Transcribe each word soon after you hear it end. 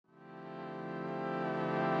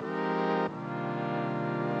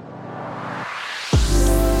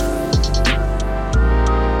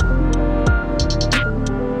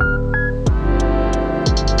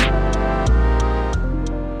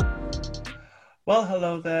Well,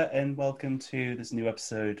 hello there, and welcome to this new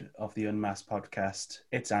episode of the Unmasked podcast.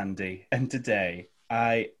 It's Andy, and today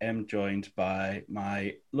I am joined by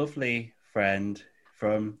my lovely friend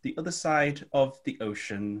from the other side of the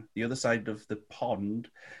ocean, the other side of the pond,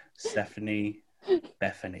 Stephanie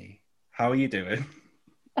Bethany. How are you doing?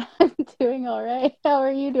 I'm doing all right. How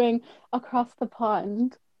are you doing across the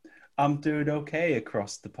pond? I'm doing okay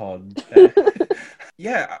across the pond.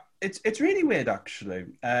 Yeah, it's really weird actually.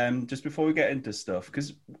 Just before we get into stuff,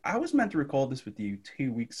 because I was meant to record this with you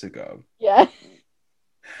 2 weeks ago. Yeah,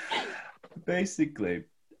 Basically,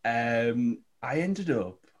 I ended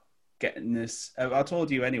up getting this. I told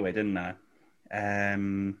you anyway, didn't I?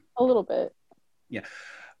 a little bit. Yeah.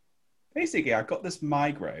 Basically, I got this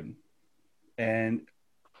migraine, and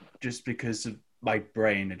just because of my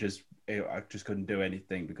brain, I just couldn't do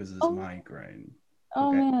anything because of this Oh, migraine. oh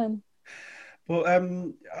Okay, man. but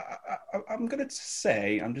I'm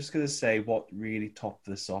just gonna say what really topped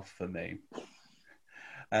this off for me.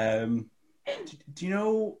 Um, do you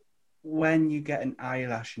know when you get an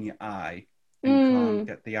eyelash in your eye and you can't Mm,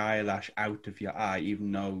 get the eyelash out of your eye,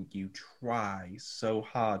 even though you try so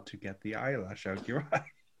hard to get the eyelash out your eye?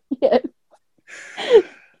 yes.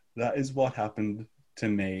 That is what happened to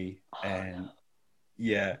me. Oh And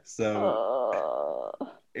yeah, so no.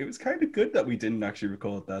 it was kind of good that we didn't actually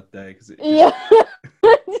record that day because it just, Yeah.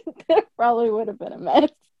 That probably would have been a mess.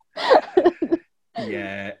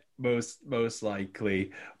 yeah, most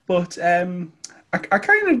likely. But I'm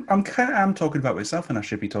talking about myself, and I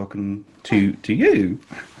should be talking to you,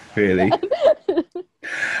 really. Yeah.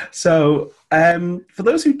 So, for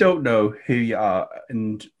those who don't know who you are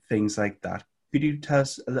and things like that, could you tell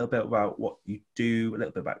us a little bit about what you do, a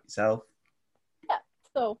little bit about yourself? Yeah.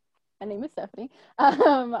 So, my name is Stephanie.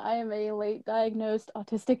 I am a late diagnosed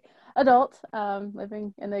autistic adult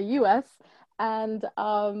living in the US. And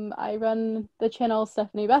I run the channel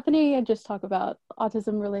Stephanie Bethany and just talk about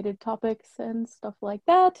autism related topics and stuff like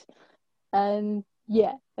that. And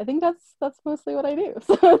yeah, I think that's mostly what I do.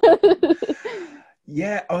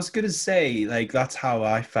 Yeah, I was gonna say like that's how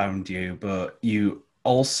I found you, but you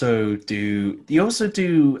also do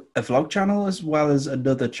a vlog channel as well as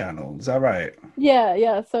another channel. Is that right? Yeah,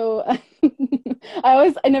 yeah. So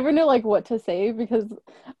I never know like what to say because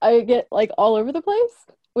I get like all over the place,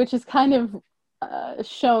 which is kind of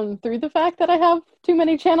shown through the fact that I have too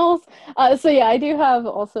many channels. So yeah, I do have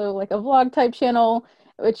also like a vlog type channel,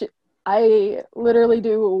 which I literally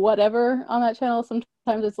do whatever on that channel. Sometimes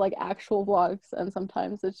it's like actual vlogs, and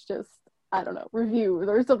sometimes it's just I don't know reviews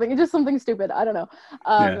or something. It's just something stupid. I don't know.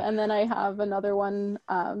 Yeah. And then I have another one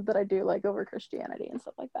that I do like over Christianity and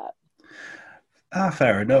stuff like that. Ah,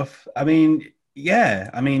 fair enough. I mean, yeah,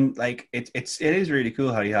 I mean, like it is really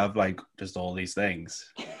cool how you have like just all these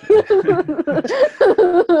things.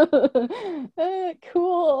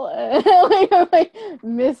 Cool. Like I'm like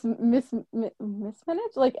mismanaged,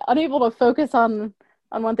 like unable to focus on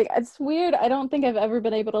one thing. It's weird. I don't think I've ever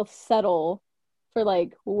been able to settle for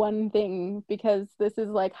like one thing because this is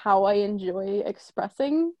like how I enjoy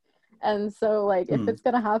expressing. And so like if Hmm. it's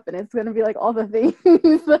gonna happen, it's gonna be like all the things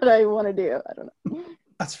that I want to do. I don't know.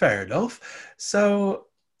 That's fair enough. So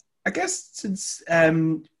I guess since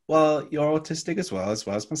well, you're autistic as well as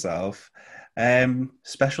myself,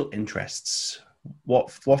 special interests.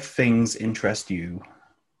 What things interest you?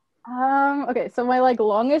 Okay, so my like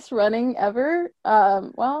longest running ever,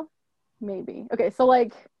 well, maybe. Okay, so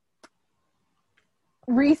like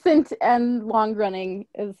recent and long running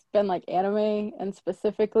has been like anime and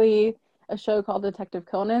specifically a show called Detective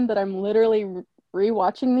Conan that I'm literally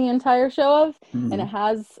rewatching the entire show of, and it Hmm.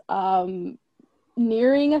 has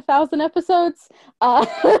nearing 1,000 episodes. Uh,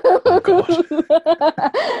 Oh God.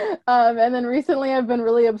 and then recently I've been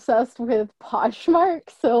really obsessed with Poshmark.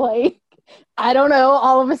 So like I don't know,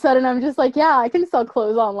 all of a sudden I'm just like, yeah, I can sell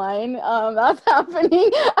clothes online. That's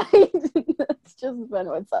happening. That's just been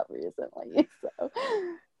what's up recently. So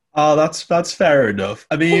Oh, that's fair enough.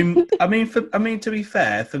 I mean, to be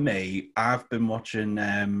fair, for me, I've been watching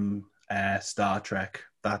Star Trek.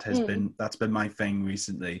 mm, That's been my thing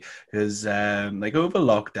recently because like over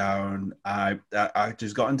lockdown, I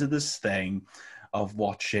just got into this thing of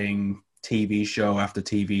watching TV show after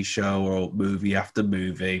TV show or movie after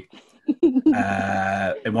movie.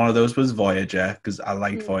 And one of those was Voyager because I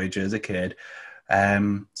liked mm. Voyager as a kid.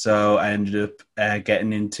 So I ended up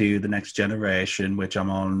getting into the Next Generation, which I'm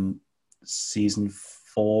on season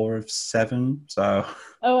 4 of 7. So,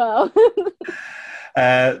 Oh wow.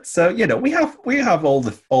 we have all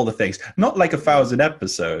the things, not like a Mm. thousand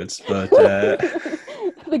episodes, but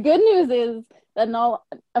The good news is that not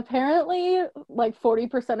apparently like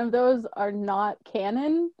 40% of those are not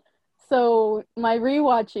canon. so my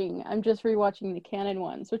rewatching, I'm just rewatching the canon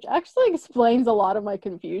ones, which actually explains a lot of my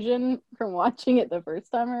confusion from watching it the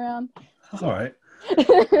first time around. All right.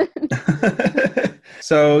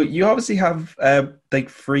 So you obviously have like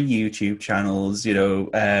 3 YouTube channels,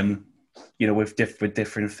 with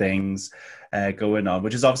different things going on,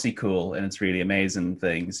 which is obviously cool, and it's really amazing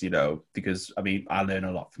things, because I mean I learn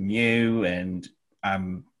a lot from you, and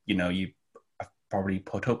you probably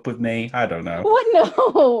put up with me. I don't know. What?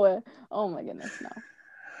 No. Oh my goodness, no.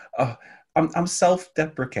 Oh, I'm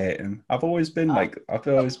self-deprecating. Uh, I've always been like that.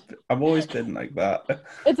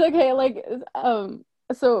 it's okay. Like,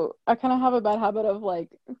 so I kind of have a bad habit of like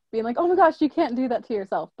being like, oh my gosh, you can't do that to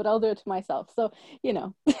yourself, but I'll do it to myself. So,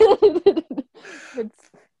 it's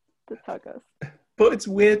that's how it goes. But it's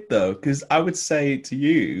weird though, because I would say to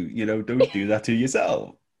you, don't do that to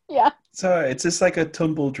yourself. Yeah. So it's just like a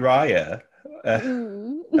tumble dryer,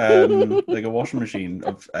 Mm. like a washing machine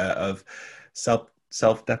of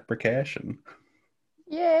self-deprecation.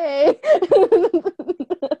 Yay.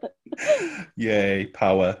 Yay,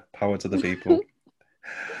 power to the people.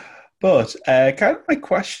 But kind of my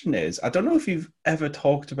question is, I don't know if you've ever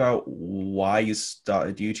talked about why you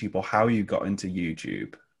started YouTube or how you got into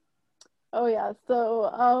YouTube. Oh yeah.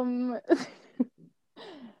 So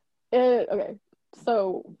okay.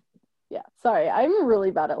 So yeah, sorry. I'm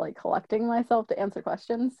really bad at like collecting myself to answer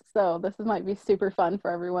questions. So this might be super fun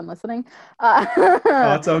for everyone listening. Oh,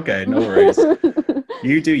 it's okay, no worries.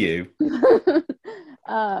 You do you.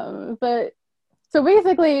 But so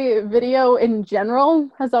basically, video in general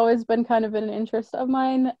has always been kind of an interest of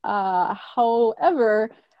mine.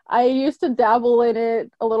 However, I used to dabble in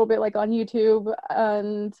it a little bit like on YouTube,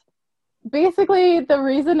 and basically the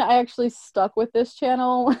reason I actually stuck with this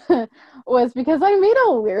channel was because I made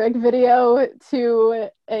a lyric video to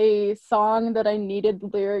a song that I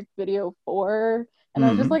needed lyric video for, and I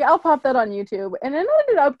was just Mm. like, I'll pop that on YouTube, and it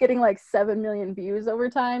ended up getting like 7 million views over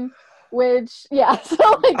time, which yeah, so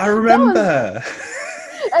like I that was, remember.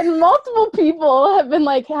 and multiple people have been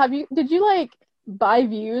like, did you like buy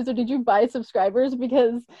views or did you buy subscribers?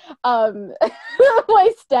 Because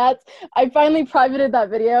my stats, I finally privated that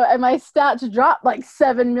video and my stats dropped like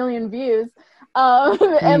 7 million views.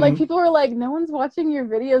 And like Mm. people were like, no one's watching your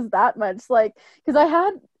videos that much, like because I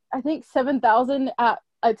had, I think, 7,000 at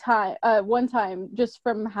a time, one time, just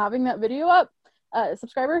from having that video up,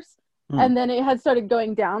 subscribers. Mm. And then it had started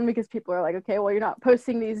going down because people are like, okay, well, you're not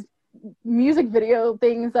posting these music video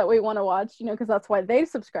things that we want to watch, because that's why they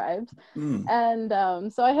subscribed. Mm.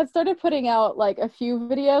 And so I had started putting out like a few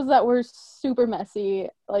videos that were super messy,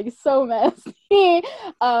 like so messy.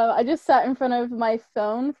 I just sat in front of my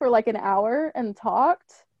phone for like an hour and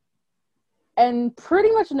talked, and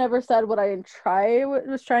pretty much never said what I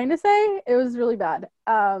was trying to say. It was really bad.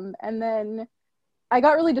 And then I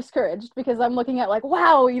got really discouraged because I'm looking at like,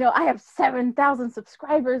 wow, I have 7,000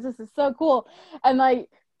 subscribers. This is so cool. And like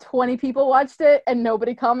 20 people watched it and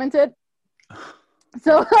nobody commented.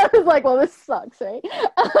 So I was like, well, this sucks, right?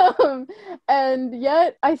 And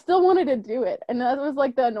yet I still wanted to do it. And that was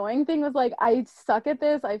like the annoying thing, was like, I suck at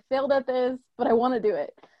this. I failed at this, but I want to do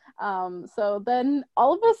it. So then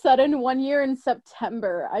all of a sudden, one year in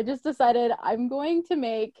September, I just decided I'm going to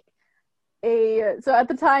make so at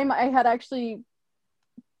the time I had actually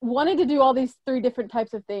wanted to do all these 3 different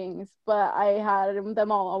types of things, but I had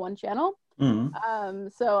them all on one channel. Mm.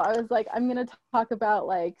 So I was like, I'm gonna talk about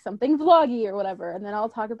like something vloggy or whatever, and then I'll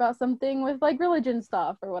talk about something with like religion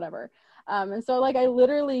stuff or whatever. And so like I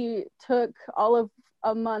literally took all of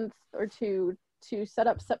a month or two to set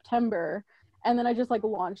up September, and then I just like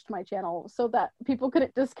launched my channel so that people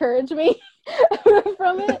couldn't discourage me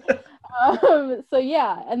from it. So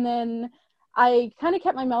yeah, and then I kind of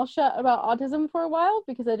kept my mouth shut about autism for a while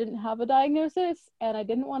because I didn't have a diagnosis, and I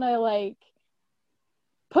didn't want to like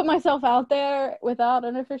put myself out there without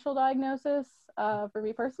an official diagnosis, for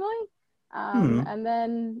me personally. Mm. And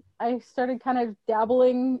then I started kind of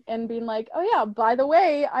dabbling and being like, oh yeah, by the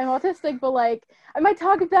way, I'm autistic, but like I might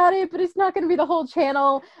talk about it, but it's not going to be the whole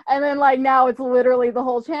channel. And then like now it's literally the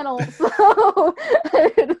whole channel. So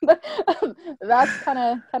that's kind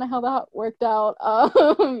of how that worked out.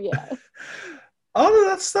 Yeah. Oh, no,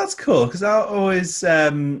 that's cool, because I always I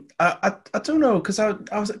don't know, because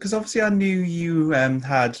because obviously I knew you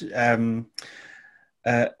had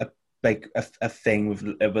a like a thing with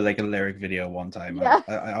like a lyric video one time. Yeah.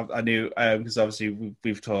 I knew, because obviously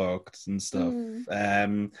we've talked and stuff.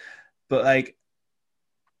 Mm, But like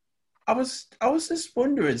I was just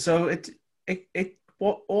wondering. So it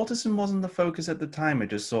what autism wasn't the focus at the time. It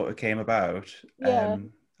just sort of came about. yeah.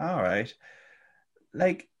 All right.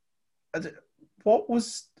 Like, what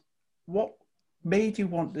was what? made you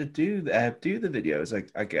want to do the videos?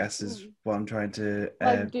 I guess is Mm. what I'm trying to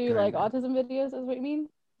Like do trying like to. autism videos is what you mean?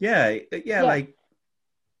 Yeah, Yeah, like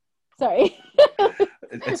sorry.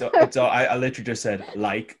 it's all. I literally just said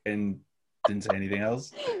like and didn't say anything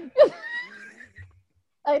else.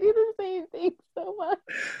 I do the same thing so much.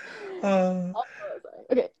 Uh, Oh, sorry.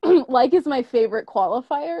 Okay. Like is my favorite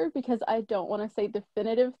qualifier because I don't want to say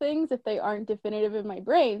definitive things if they aren't definitive in my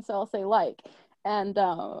brain. So I'll say like. And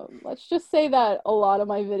let's just say that a lot of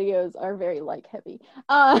my videos are very like heavy.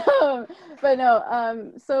 But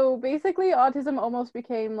no, so basically autism almost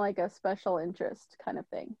became like a special interest kind of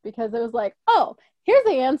thing because it was like, oh, here's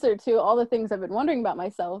the answer to all the things I've been wondering about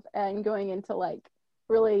myself and going into like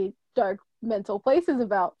really dark mental places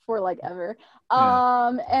about for like ever.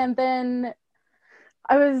 yeah. And then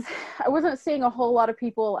I wasn't seeing a whole lot of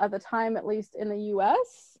people at the time, at least in the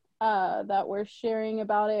US, that were sharing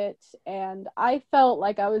about it, and I felt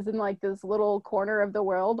like I was in like this little corner of the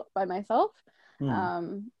world by myself.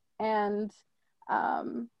 Hmm. And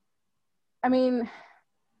um, I mean,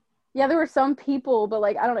 yeah, there were some people, but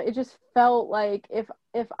like I don't know, it just felt like if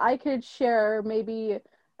I could share maybe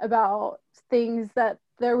about things that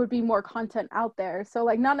there would be more content out there. So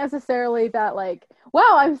like not necessarily that like,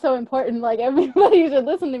 wow, I'm so important, like everybody should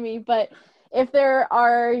listen to me, but if there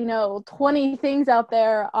are, 20 things out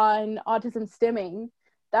there on autism stimming,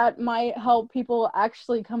 that might help people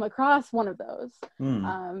actually come across one of those.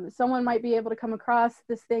 Hmm. Someone might be able to come across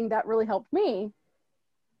this thing that really helped me,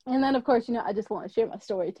 and then of course I just want to share my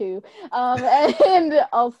story too, and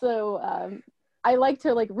also I like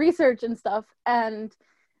to like research and stuff, and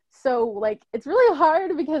so like it's really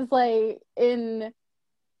hard because like in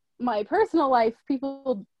my personal life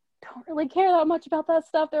people don't really care that much about that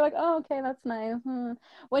stuff. They're like, oh, okay, that's nice.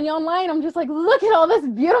 When you're online, I'm just like, look at all this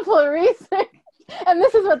beautiful research, and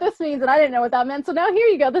this is what this means, and I didn't know what that meant, so now here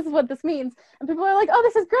you go, this is what this means. And people are like, oh,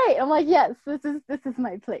 this is great. I'm like, yes, this is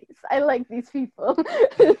my place. I like these people.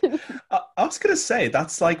 I was gonna say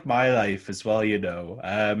that's like my life as well,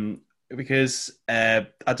 because I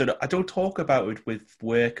don't know, I don't talk about it with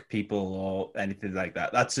work people or anything like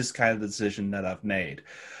that. That's just kind of the decision that I've made.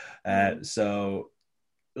 Mm. So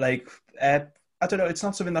like I don't know, it's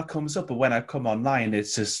not something that comes up, but when I come online,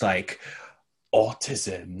 it's just like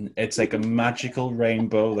autism. It's like a magical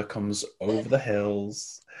rainbow that comes over the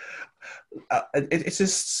hills. It's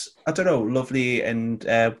just I don't know, lovely and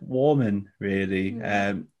warming, really.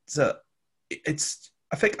 Mm. So it's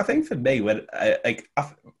I think for me when I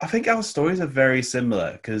think our stories are very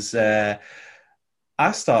similar because I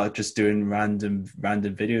started just doing random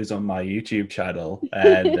videos on my YouTube channel,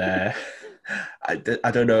 and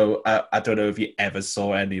I don't know I don't know if you ever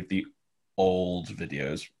saw any of the old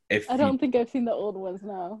videos. I If you don't think I've seen the old ones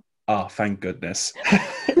now. Oh, thank goodness.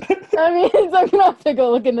 I mean, so I'm gonna have to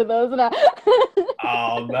go look into those now.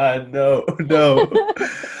 Oh man, no, no.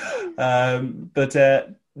 But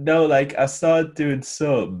no, like I started doing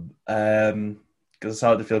some because I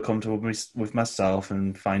started to feel comfortable with myself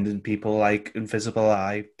and finding people like Invisible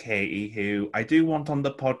Eye, Katie, who I do want on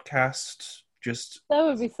the podcast. Just That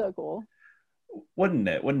would be so cool. wouldn't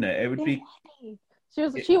it? Wouldn't it? It would Yeah, be.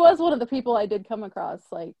 she was one of the people I did come across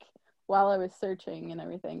like while I was searching and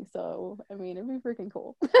everything. So I mean, it'd be freaking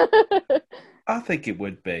cool. I think it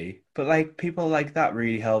would be, but like people like that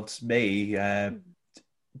really helps me. I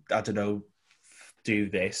don't know, do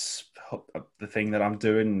this, the thing that I'm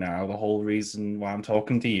doing now, the whole reason why I'm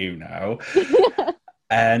talking to you now,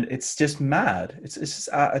 and it's just mad. It's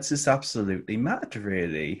just absolutely mad,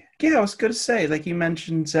 really. Yeah, I was going to say, like you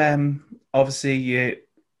mentioned, obviously you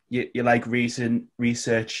like researching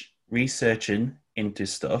into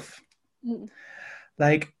stuff.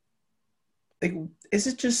 Like, like, is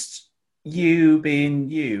it just you being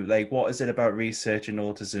you? Like, what is it about researching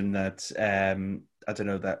autism that I don't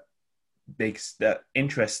know that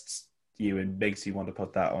interests you and makes you want to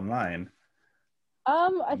put that online?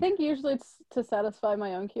 I think usually it's to satisfy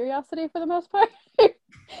my own curiosity for the most part.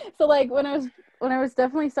 So like when I was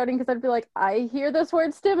definitely starting, because I'd be like, I hear this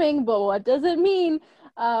word stimming, but what does it mean?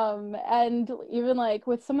 And even like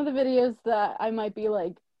with some of the videos that I might be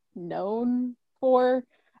like known for,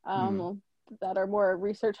 Mm. that are more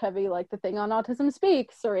research heavy, like the thing on Autism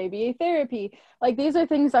Speaks or ABA therapy. Like these are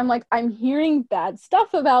things I'm like, I'm hearing bad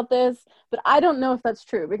stuff about this, but I don't know if that's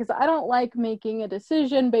true because I don't like making a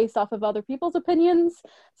decision based off of other people's opinions.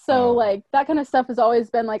 So Oh, like that kind of stuff has always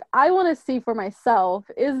been like, I want to see for myself,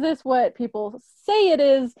 is this what people say it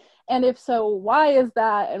is? And if so, why is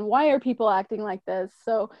that? And why are people acting like this?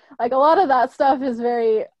 So like a lot of that stuff is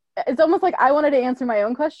very, it's almost like I wanted to answer my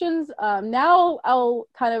own questions. Now I'll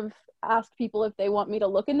kind of ask people if they want me to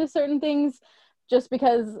look into certain things just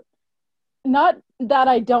because not that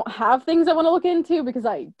I don't have things I want to look into, because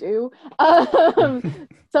I do. Um,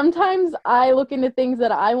 Sometimes I look into things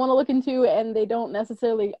that I want to look into, and they don't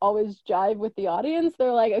necessarily always jive with the audience.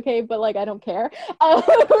 They're like, okay, but like I don't care.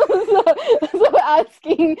 So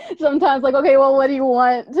asking sometimes, like, okay, well, what do you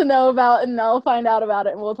want to know about, and I'll find out about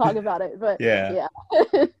it, and we'll talk about it. But Yeah.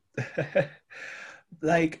 yeah.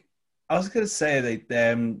 Like, I was gonna say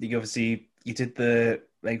that you obviously you did the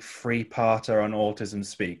like three-parter on Autism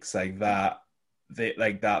Speaks, like that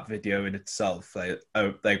like that video in itself,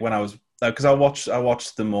 like when I was, because I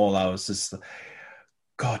watched them all, I was just,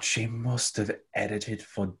 God, she must have edited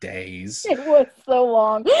for days. It was so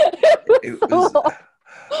long. It It was was, so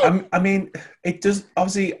long. I mean, it does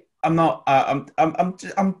obviously. I'm not.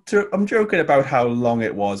 I'm joking about how long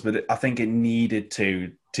it was, but I think it needed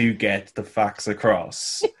to get the facts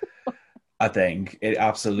across. I think it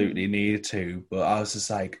absolutely needed to. But I was just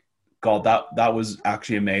like, God, that was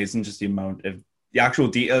actually amazing. Just the amount of the actual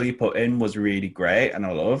detail you put in was really great, and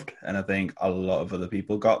I loved. And I think a lot of other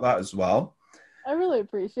people got that as well. I really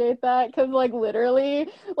appreciate that, because like literally,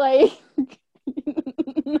 like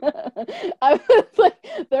I was like,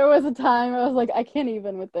 there was a time I was like, I can't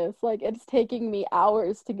even with this. Like, it's taking me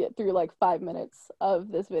hours to get through like 5 minutes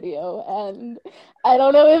of this video, and I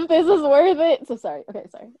don't know if this is worth it. So sorry. Okay,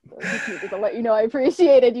 sorry. I just needed to let you know I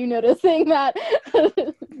appreciated you noticing that.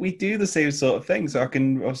 We do the same sort of thing, so I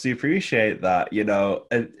can obviously appreciate that.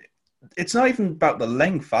 It's not even about the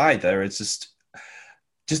length either. It's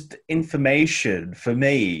just information for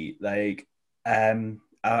me. Like, I'm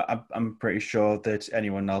pretty sure that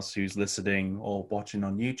anyone else who's listening or watching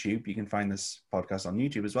on YouTube, you can find this podcast on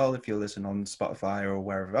YouTube as well. If you're listening on Spotify or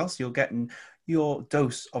wherever else, you're getting your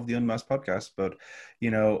dose of the Unmasked podcast. But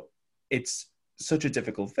it's such a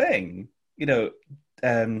difficult thing. Doing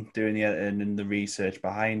the editing and the research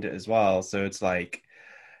behind it as well. So it's like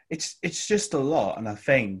it's just a lot. And I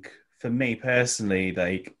think for me personally,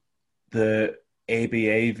 like the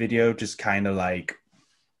ABA video just kind of like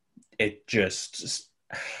it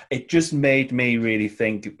just made me really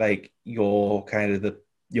think like you're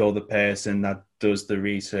the person that does the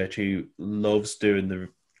research, who loves doing the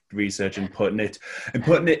research and putting it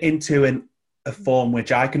into a form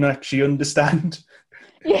which I can actually understand.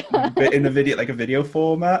 Yeah. In a video, like a video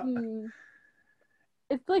format.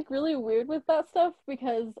 It's like really weird with that stuff,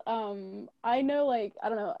 because I know, like, I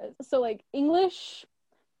don't know, so like English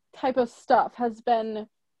type of stuff has been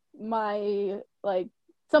my like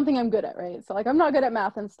something I'm good at, right? So like I'm not good at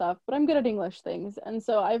math and stuff, but I'm good at English things. And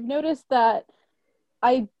so I've noticed that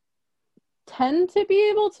I tend to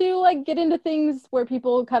be able to like get into things where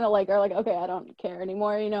people kind of like are like, okay, I don't care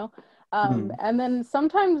anymore. Mm. And then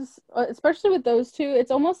sometimes, especially with those two,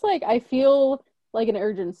 it's almost like I feel like an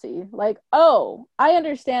urgency, like, oh, I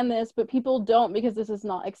understand this, but people don't, because this is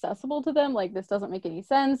not accessible to them. Like, this doesn't make any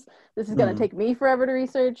sense. This is going to Mm. take me forever to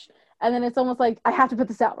research. And then it's almost like I have to put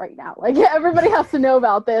this out right now. Like, everybody has to know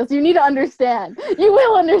about this. You need to understand. You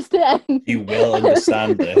will understand. You will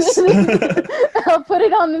understand this. I'll put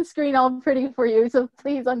it on the screen all pretty for you, so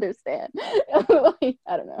please understand. Like,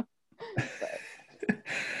 I don't know. But.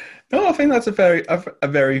 No, I think that's a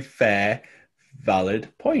very fair, valid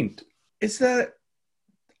point. Is there,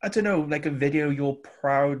 I don't know, like a video you're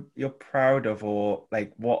proud of, or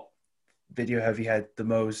like what video have you had the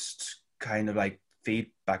most kind of like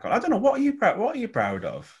feedback on? I don't know. What are you proud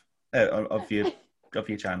of, of your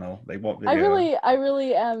channel? Like what video? I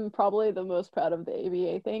really am probably the most proud of the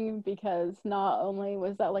ABA thing, because not only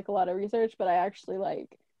was that like a lot of research, but I actually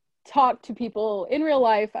like talked to people in real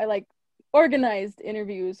life. I like organized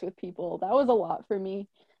interviews with people. That was a lot for me.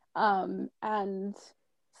 And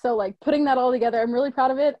so like putting that all together, I'm really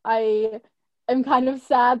proud of it. I am kind of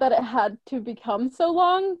sad that it had to become so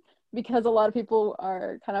long, because a lot of people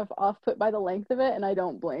are kind of off put by the length of it, and I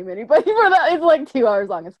don't blame anybody for that. It's like 2 hours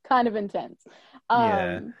long. It's kind of intense.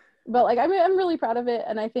 Yeah. But like I'm really proud of it,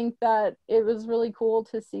 and I think that it was really cool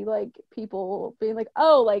to see like people being like,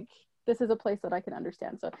 oh, like this is a place that I can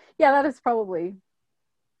understand. So yeah, that is probably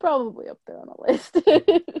up there on the list.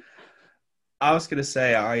 I was going to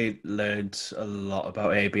say I learned a lot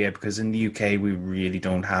about ABA because in the UK we really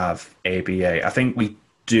don't have ABA. I think we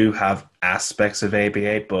do have aspects of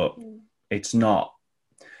ABA, but it's not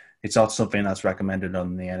it's not something that's recommended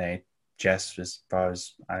on the NHS as far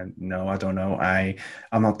as I know. I don't know.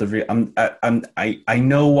 I'm not the real. I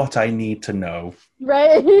know what I need to know.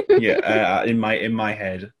 Right. Yeah, in my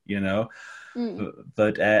head, you know. Mm.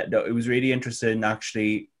 But no, it was really interesting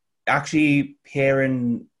actually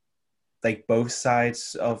hearing like both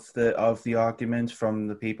sides of the argument from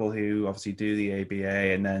the people who obviously do the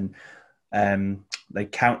ABA, and then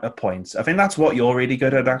like counterpoints. I think that's what you're really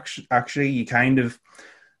good at. Actually, you kind of.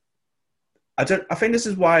 I think this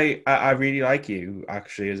is why I really like you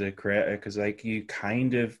actually as a creator, because like you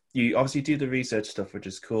obviously do the research stuff, which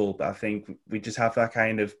is cool, but I think we just have that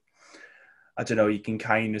kind of, I don't know, you can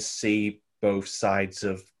kind of see both sides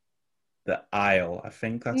of the aisle. I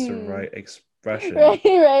think that's the right expression.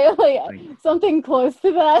 Right, like something close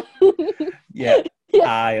to that. Yeah, Yeah.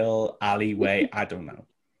 aisle, alleyway, I don't know.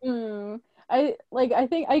 I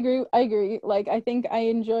think I agree. Like I think I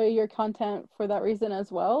enjoy your content for that reason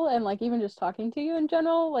as well. And like even just talking to you in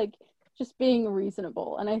general, like just being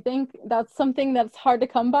reasonable. And I think that's something that's hard to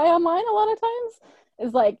come by online a lot of times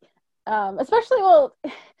is like especially well,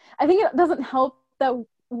 I think it doesn't help that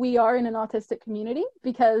we are in an autistic community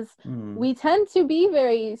because we tend to be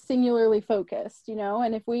very singularly focused, you know,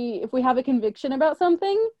 and if we have a conviction about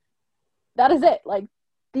something, that is it. Like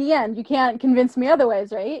the end. You can't convince me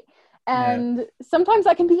otherwise, right? And sometimes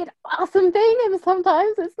that can be an awesome thing, and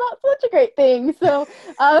sometimes it's not such a great thing. So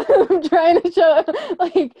I'm trying to show,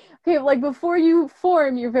 like, okay, like before you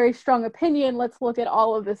form your very strong opinion, let's look at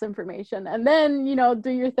all of this information, and then do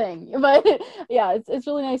your thing. But yeah, it's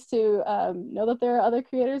really nice to know that there are other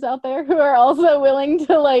creators out there who are also willing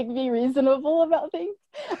to like be reasonable about things,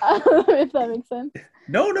 if that makes sense.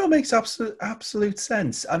 No, makes absolute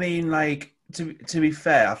sense. I mean, like to be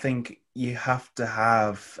fair, I think you have to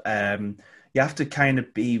kind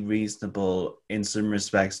of be reasonable in some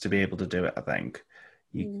respects to be able to do it. I think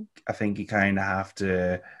I think you kind of have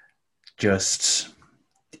to just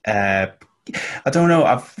I don't know,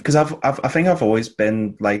 I think I've always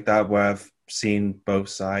been like that, where I've seen both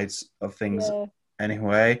sides of things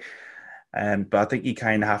anyway. But I think you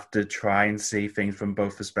kind of have to try and see things from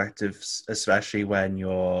both perspectives, especially when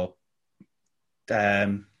you're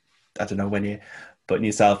I don't know, when you're putting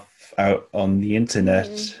yourself out on the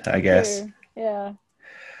internet, I guess. Sure. Yeah.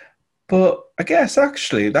 But I guess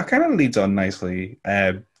actually that kind of leads on nicely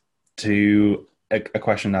to a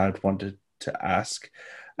question I'd wanted to ask.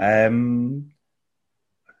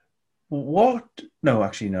 What? No,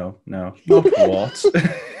 actually, no, not what.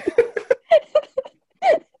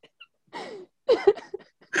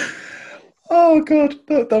 Oh God,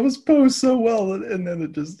 that was posed so well, and then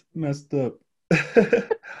it just messed up.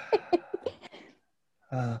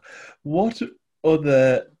 What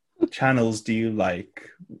other channels do you like?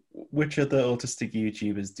 Which other autistic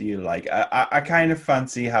YouTubers do you like? I kind of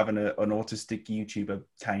fancy having an autistic YouTuber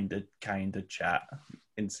kind of chat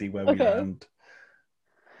and see where we land.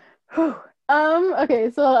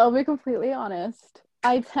 Okay, so I'll be completely honest.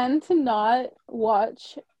 I tend to not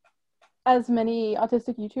watch as many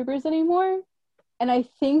autistic YouTubers anymore. And I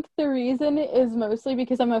think the reason is mostly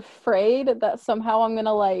because I'm afraid that somehow I'm going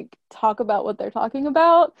to like talk about what they're talking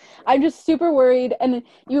about. I'm just super worried. And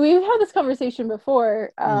we've had this conversation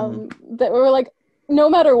before that we're like,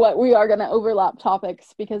 no matter what, we are going to overlap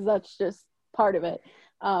topics because that's just part of it.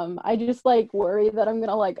 I just like worry that I'm going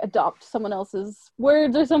to like adopt someone else's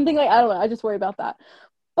words or something. Like, I don't know. I just worry about that.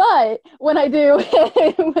 But when I do,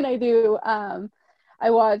 I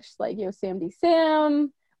watch like, Sam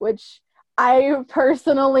Sam, which I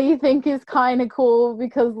personally think is kind of cool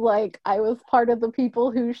because like I was part of the people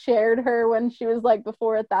who shared her when she was like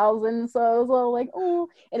before 1,000, so I was all like, oh,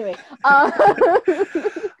 anyway.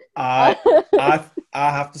 I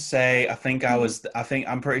have to say,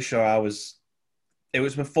 I'm pretty sure it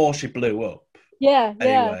was before she blew up. Yeah.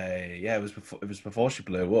 Anyway, it was before she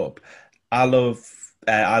blew up. I love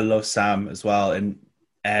Sam as well, and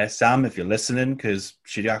Sam, if you're listening, because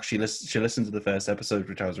she listened to the first episode,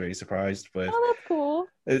 which I was really surprised with. Oh, that's cool.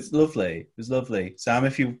 It's lovely. It was lovely. Sam,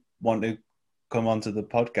 if you want to come onto the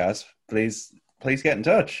podcast, please get in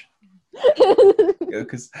touch.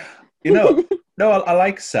 Because no, I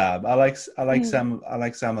like Sam. I like Sam. I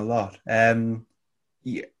like Sam a lot.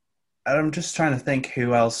 Yeah, I'm just trying to think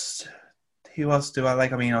who else do I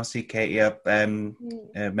like. I mean, obviously Katie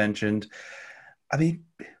mentioned. I mean,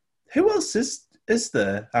 who else is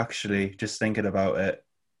there actually, just thinking about it?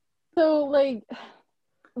 So like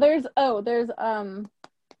there's the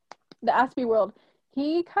Aspie World.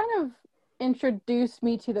 He kind of introduced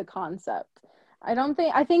me to the concept. I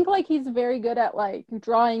think like he's very good at like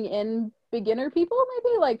drawing in beginner people,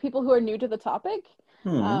 maybe like people who are new to the topic.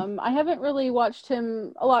 I haven't really watched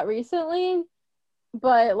him a lot recently,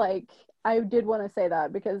 but like I did want to say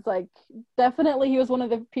that because like definitely he was one of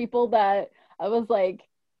the people that I was like,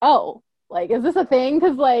 oh, like, is this a thing?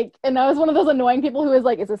 Because, like, and I was one of those annoying people who was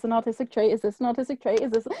like, is this an autistic trait? Is this an autistic trait? Is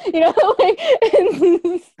this, like,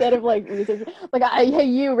 instead of of like research. Like, hey,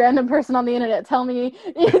 you random person on the internet, tell me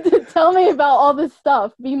tell me about all this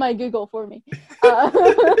stuff. Be my Google for me.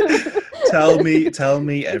 Tell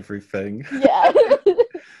me everything. Yeah.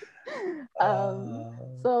 Uh,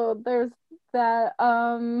 So there's that.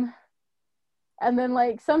 And then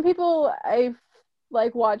like some people I've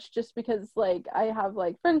like watched just because like I have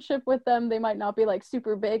like friendship with them. They might not be like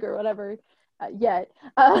super big or whatever yet.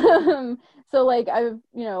 So like I've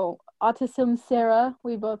Autism Sarah.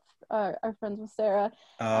 We both are friends with Sarah.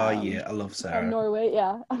 oh yeah, I love From Sarah. Norway.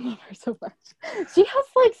 Yeah, I love her so much. She has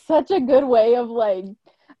like such a good way of like.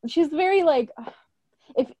 She's very like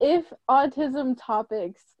if autism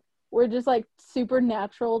topics were just like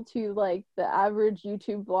supernatural to like the average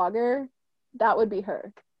YouTube vlogger, that would be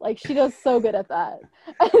her. Like she does so good at that.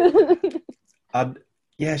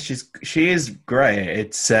 Yeah, she is great.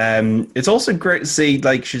 It's also great to see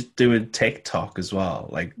like she's doing TikTok as well.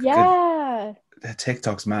 Like Yeah. her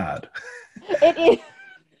TikTok's mad. It is.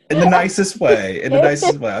 In the nicest way. In the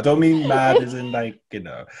nicest way. I don't mean mad as in like,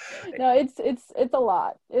 No, it's a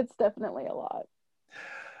lot. It's definitely a lot.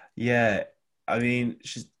 Yeah. I mean,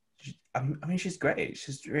 she's great.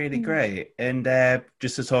 She's really great. And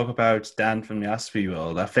just to talk about Dan from the Aspie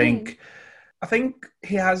world, I think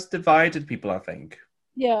he has divided people. I think.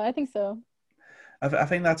 Yeah, I think so. I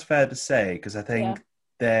think that's fair to say because I think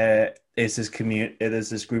there is this community. There's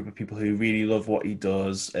this group of people who really love what he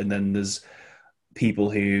does, and then there's people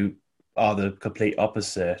who are the complete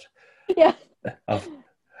opposite. Yeah.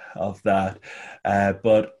 Of that.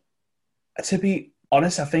 But to be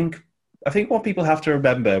honest, I think what people have to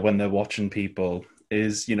remember when they're watching people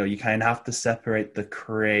is, you kind of have to separate the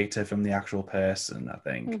creator from the actual person, I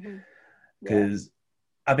think. Because,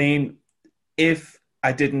 I mean, if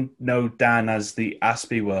I didn't know Dan as the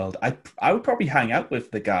Aspie world, I would probably hang out with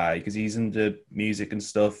the guy because he's into music and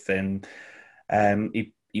stuff. And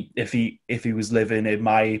if he was living in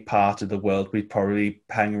my part of the world, we'd probably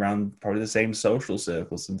hang around probably the same social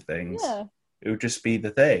circles and things. Yeah. It would just be the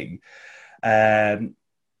thing.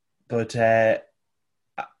 But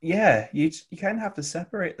yeah, you kind of have to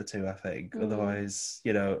separate the two, I think. Otherwise,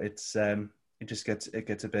 it's it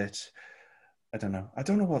gets a bit. I don't know. I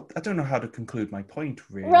don't know how to conclude my point,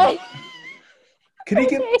 really. Right. Can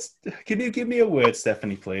you give me a word,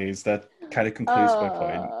 Stephanie, please, that kind of concludes my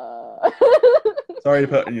point? Sorry to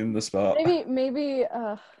put you in the spot. Maybe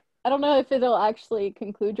I don't know if it'll actually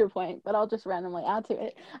conclude your point, but I'll just randomly add to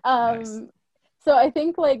it. Nice. So I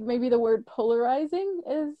think like maybe the word polarizing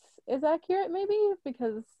is accurate, maybe,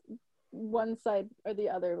 because one side or the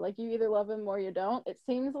other, like you either love him or you don't. It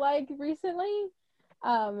seems like recently.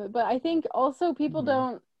 But I think also people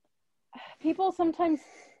sometimes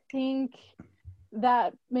think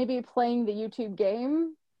that maybe playing the YouTube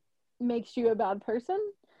game makes you a bad person.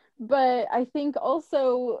 But I think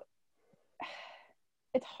also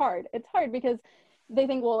it's hard because they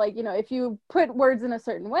think, well, like, if you put words in a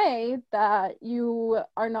certain way that you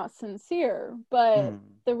are not sincere. But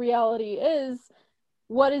the reality is,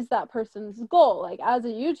 what is that person's goal? Like, as a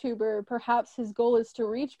YouTuber, perhaps his goal is to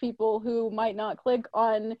reach people who might not click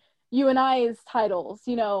on you and I's titles,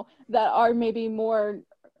 that are maybe more,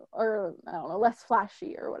 or I don't know, less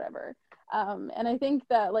flashy or whatever. And I think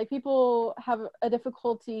that like people have a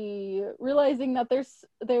difficulty realizing that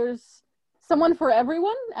there's someone for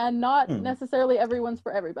everyone and not necessarily everyone's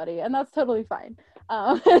for everybody. And that's totally fine.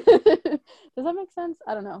 Does that make sense?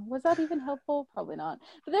 I don't know. Was that even helpful? Probably not.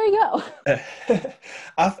 But there you go.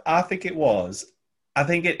 I think it was. I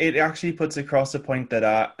think it actually puts across a point that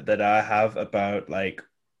I have about like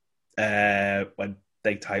when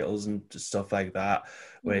big titles and stuff like that,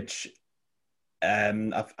 which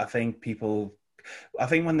I think people. I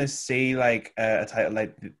think when they see like a title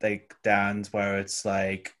like Dan's, where it's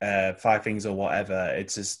like 5 things or whatever,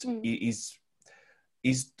 it's just he's.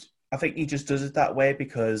 I think he just does it that way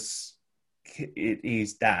because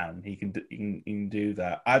he's Dan. He can do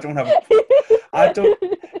that.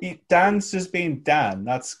 Dan's just being Dan.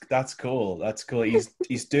 That's cool. That's cool.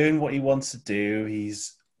 He's doing what he wants to do.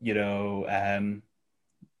 He's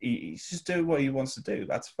he's just doing what he wants to do.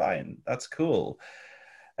 That's fine. That's cool.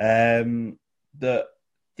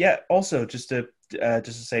 Also just to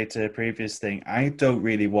say to a previous thing, I don't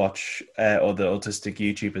really watch other autistic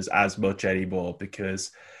YouTubers as much anymore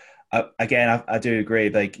because I do agree,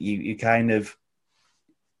 like you kind of,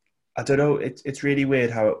 I don't know, it's really weird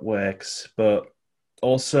how it works, but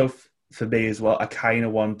also for me as well, I kind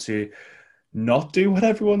of want to not do what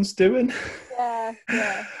everyone's doing. Yeah.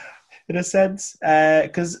 In a sense,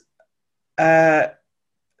 because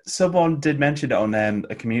someone did mention it on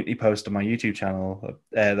a community post on my YouTube channel.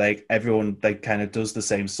 Like everyone like kind of does the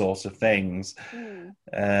same sorts of things.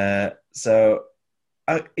 Mm. So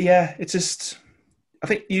yeah, it's just I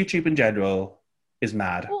think YouTube in general is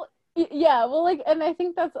mad. Well, yeah, well, like, and I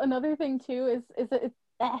think that's another thing too is that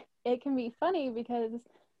it can be funny because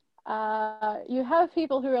you have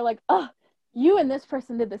people who are like, oh, you and this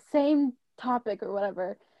person did the same topic or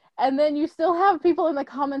whatever. And then you still have people in the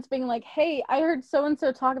comments being like, hey, I heard so and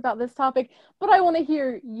so talk about this topic, but I want to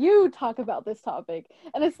hear you talk about this topic.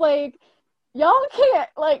 And it's like, y'all can't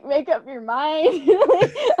like make up your mind.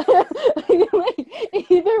 Like,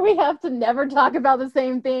 either we have to never talk about the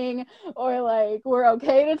same thing or like we're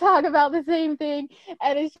okay to talk about the same thing.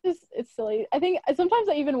 And it's silly. I think sometimes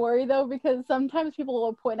I even worry though, because sometimes people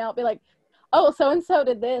will point out, be like, oh, so and so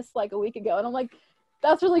did this like a week ago, and I'm like,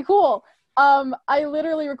 that's really cool. I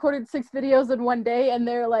literally recorded 6 videos in one day and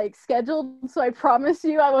they're like scheduled, so I promise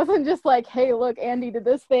you I wasn't just like, hey, look, Andy did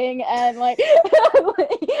this thing and like,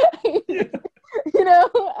 Yeah. you know,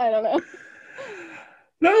 I don't know.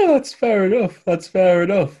 No, that's fair enough. That's fair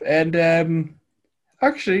enough. And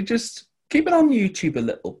actually, just keep it on YouTube a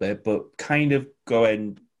little bit, but kind of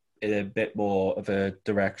going in a bit more of a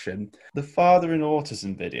direction. The father in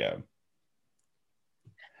autism video.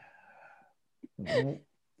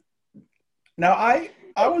 Now, I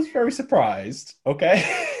was very surprised. Okay.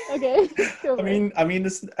 Okay, go for it. I mean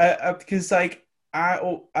this because like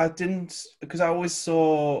I didn't because I always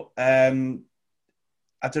saw I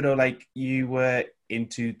don't know, like you were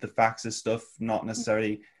into the facts of stuff, not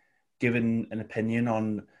necessarily giving an opinion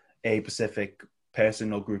on a specific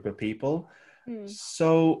person or group of people. Hmm.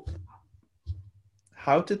 So,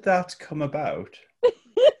 how did that come about?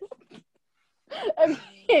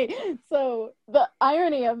 Okay, so the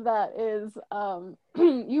irony of that is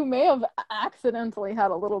you may have accidentally had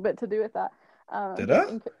a little bit to do with that. Did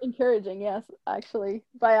Just I? encouraging, yes, actually,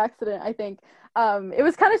 by accident, I think. It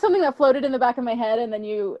was kind of something that floated in the back of my head, and then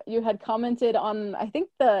you had commented on, I think,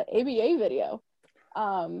 the ABA video.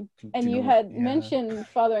 Do And you you know? had Yeah. mentioned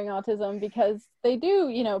Fathering Autism because they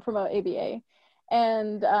do, promote ABA.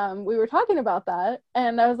 And we were talking about that,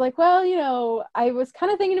 and I was like, well, I was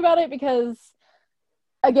kind of thinking about it because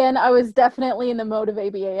again, I was definitely in the mode of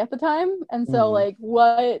ABA at the time, and so Mm. like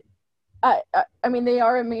what I mean, they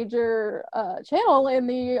are a major channel in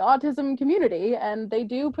the autism community, and they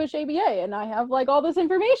do push ABA, and I have like all this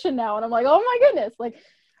information now, and I'm like, oh my goodness,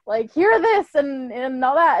 like hear this and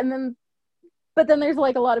all that, and then but then there's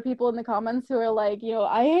like a lot of people in the comments who are like,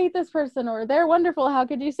 I hate this person or they're wonderful. How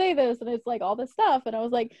could you say this? And it's like all this stuff. And I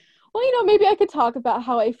was like, well, maybe I could talk about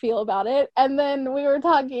how I feel about it. And then we were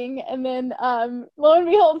talking, and then lo and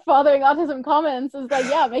behold, Fathering Autism comments is like,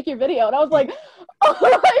 yeah, make your video. And I was like, oh,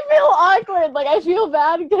 I feel awkward. Like I feel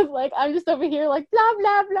bad because like I'm just over here like blah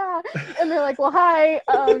blah blah. And they're like, well, hi,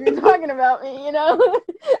 you're talking about me,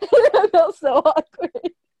 I felt so awkward.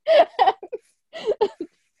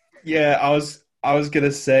 Yeah, I was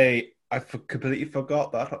gonna say completely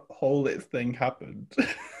forgot that whole thing happened.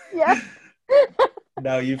 Yeah.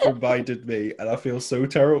 Now you've reminded me, and I feel so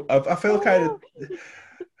terrible. I feel Oh kind of no.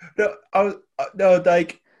 no. I was no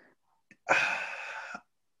like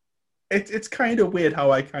it's kind of weird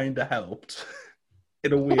how I kind of helped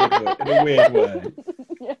in a weird way. In a weird way.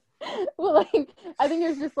 Yeah. Well, like I think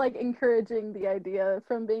it's just like encouraging the idea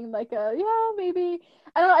from being like maybe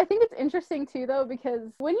I don't know. I think it's interesting too though,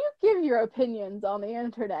 because when you give your opinions on the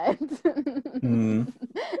internet, Hmm.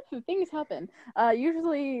 things happen.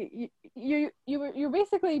 Usually you're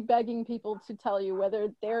basically begging people to tell you whether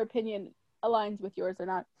their opinion aligns with yours or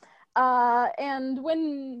not. And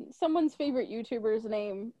when someone's favorite YouTuber's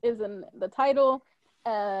name is in the title,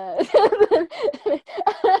 uh,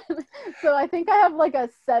 so I think I have like a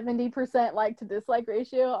 70% like to dislike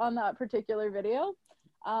ratio on that particular video.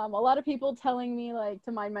 A lot of people telling me like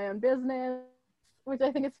to mind my own business, which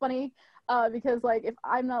I think is funny, because like if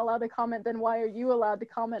I'm not allowed to comment, then why are you allowed to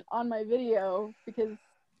comment on my video? Because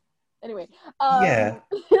anyway, Yeah.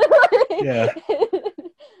 Yeah.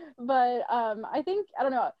 but I think I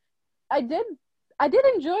don't know. I did I did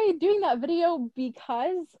enjoy doing that video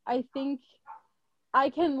because I think I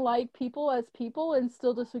can like people as people and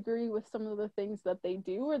still disagree with some of the things that they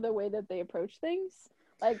do or the way that they approach things.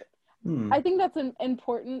 Like Hmm. I think that's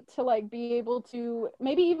important to like be able to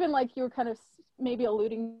maybe even like you were kind of maybe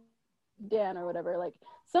alluding Dan or whatever. Like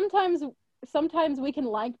sometimes sometimes we can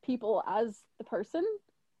like people as the person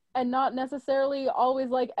and not necessarily always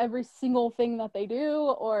like every single thing that they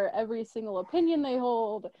do or every single opinion they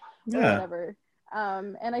hold or Yeah. whatever.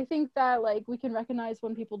 And I think that like we can recognize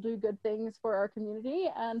when people do good things for our community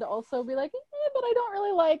and also be like, but I don't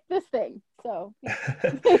really like this thing. So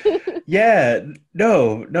yeah. Yeah,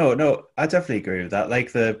 no, I definitely agree with that.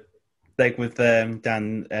 Like with Dan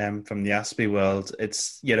from the Aspie world,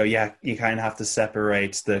 it's yeah, you kind of have to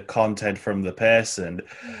separate the content from the person.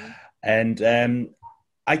 Mm. And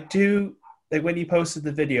I do like when you posted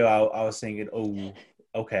the video, I was thinking, oh,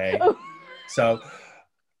 okay. So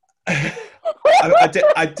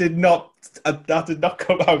I did not that did not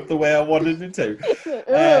come out the way I wanted it to.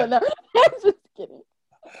 Uh, No, I'm just kidding.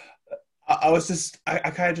 I was just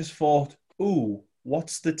I kind of just thought, ooh,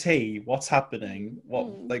 what's the tea? What's happening?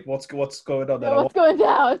 Mm. What's going on? Yeah, what's going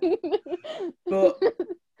down? But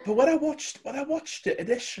when I watched it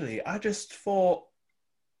initially, I just thought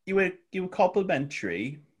you were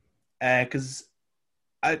complimentary, because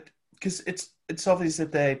I because it's obvious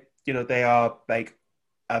that they are like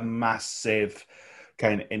a massive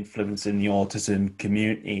kind of influence in the autism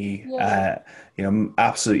community, Yeah.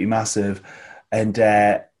 absolutely massive, and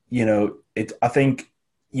it. I think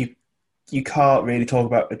you you can't really talk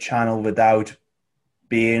about a channel without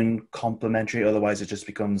being complimentary. Otherwise, it just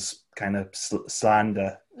becomes kind of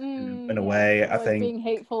slander in a Yeah, way. or I like think, being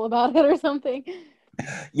hateful about it or something.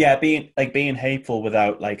 yeah, being hateful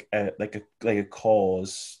without like a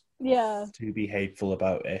cause Yeah. to be hateful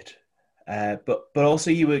about it. But also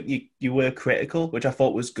you were critical, which I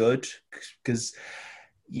thought was good, because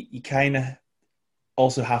you kind of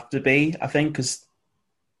also have to be, I think, because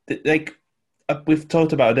like we've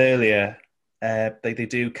talked about it earlier, like they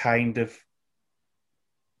do kind of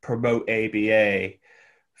promote ABA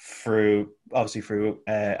through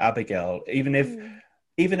Abigail, Mm.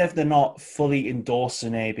 even if they're not fully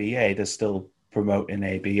endorsing ABA, they're still promoting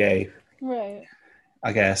ABA, Right.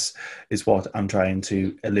 I guess, is what I'm trying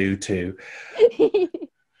to allude to.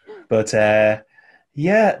 But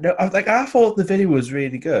yeah, no, I thought the video was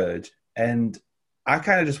really good, and I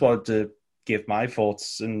kind of just wanted to give my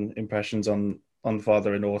thoughts and impressions on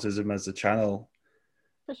Father and Autism as a channel,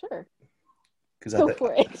 For sure. because I Go think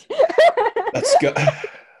for it. let's go,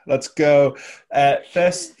 let's go.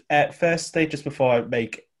 Firstly, just before I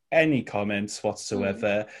make any comments Mm.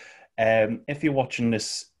 whatsoever, if you're watching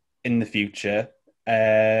this in the future,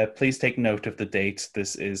 please take note of the date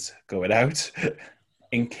this is going out,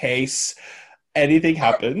 in case anything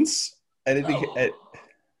happens, anything,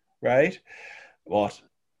 right? What?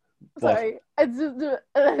 What? Sorry.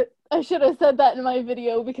 I should have said that in my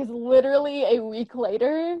video because literally a week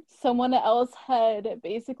later, someone else had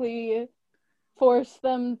basically forced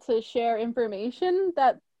them to share information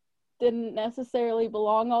that didn't necessarily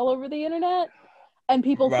belong all over the internet, and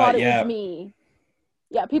people thought Right? it was Yeah. me.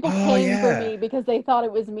 Yeah, people Oh, came for yeah. me because they thought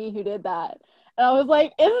it was me who did that. And I was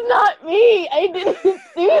like, it's not me. I didn't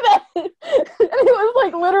do that. And it was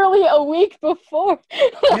like literally a week before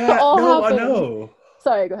it Yeah. all No, I happened. know.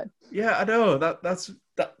 Sorry, go ahead. Yeah, I know. That's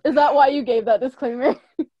that Is that why you gave that disclaimer?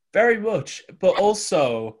 very much. But but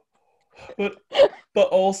also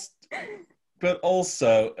but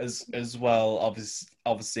also as well.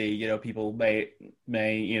 Obviously, people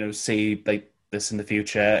may see like this in the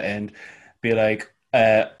future and be like,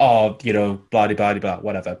 oh, blah blah blah,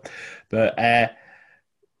 whatever. But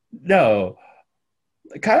no,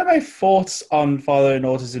 kind of my thoughts on following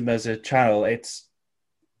autism as a channel. It's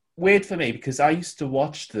weird for me because I used to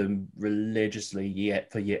watch them religiously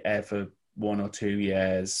for 1 or 2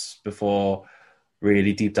 years before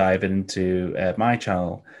really deep diving into my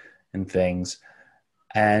channel and things.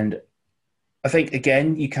 And I think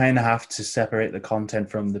again, you kind of have to separate the content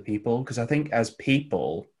from the people, because I think as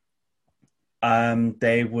people,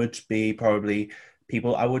 they would be probably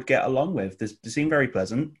people I would get along with. They seem very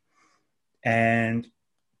pleasant, and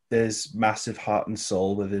there's massive heart and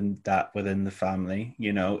soul within the family.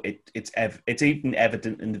 It's even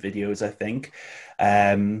evident in the videos, I think,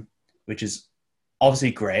 which is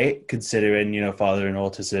obviously great considering father in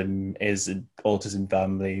autism is an autism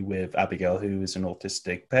family with Abigail, who is an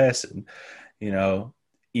autistic person. You know,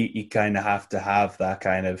 you kind of have to have that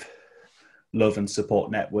kind of love and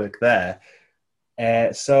support network there.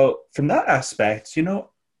 So from that aspect, I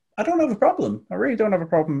don't have a problem. I really don't have a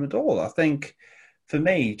problem at all. I think for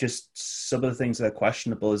me, just some of the things that are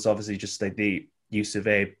questionable is obviously just like the use of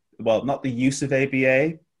not the use of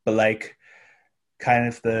ABA, but like kind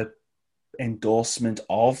of the endorsement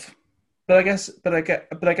of. But I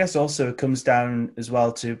guess also it comes down as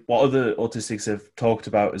well to what other autistics have talked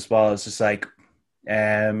about as well. It's just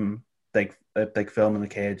um, like filming a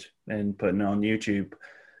kid and putting it on YouTube.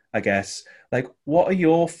 I guess. Like, what are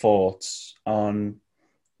your thoughts on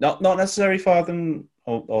not necessarily Father and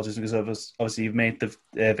autism, because obviously you've made the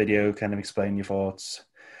video kind of explain your thoughts.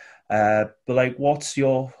 But like, what's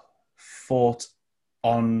your thought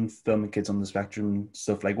on filming kids on the spectrum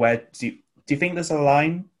stuff? Like, where do you think there's a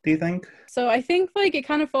line? Do you think? So I think like it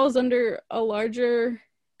kind of falls under a larger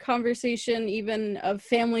conversation even of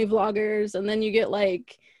family vloggers, and then you get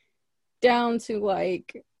like down to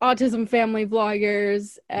like autism family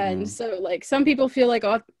vloggers, and so like some people feel like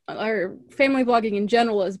our family vlogging in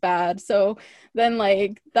general is bad, so then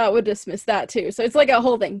like that would dismiss that too, so it's like a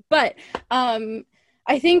whole thing. But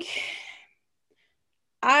I think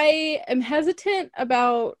I am hesitant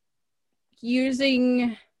about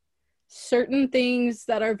using certain things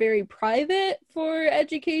that are very private for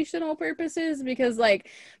educational purposes, because like,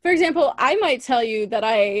 for example, I might tell you that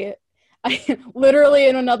I literally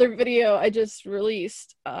in another video I just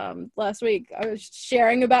released last week, I was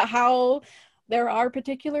sharing about how there are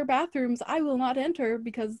particular bathrooms I will not enter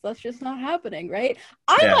because that's just not happening, right?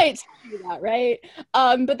 I might tell you that, right?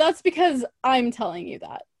 But that's because I'm telling you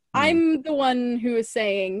that. I'm the one who is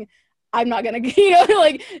saying I'm not gonna,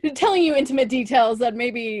 like telling you intimate details that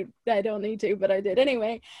maybe I don't need to, but I did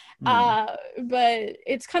anyway. But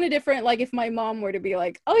it's kind of different, like if my mom were to be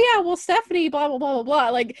like, oh yeah, well Stephanie, blah, blah, blah, blah, blah,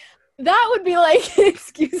 like that would be like,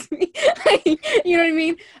 excuse me, you know what I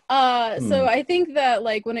mean? So I think that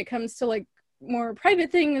like when it comes to like more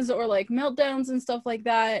private things or like meltdowns and stuff like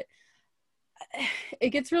that, it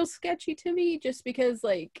gets real sketchy to me, just because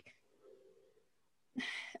like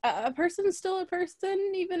a person's still a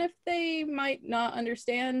person, even if they might not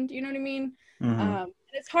understand, you know what I mean?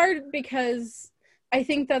 It's hard because I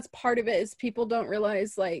think that's part of it, is people don't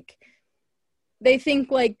realize, like, they think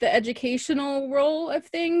like the educational role of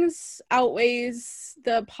things outweighs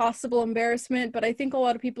the possible embarrassment, but I think a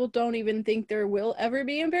lot of people don't even think there will ever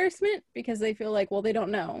be embarrassment because they feel like, well, they don't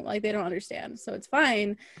know, like they don't understand, so it's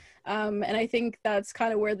fine. And I think that's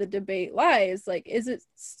kind of where the debate lies, like, is it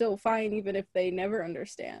still fine even if they never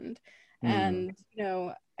understand? And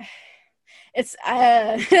it's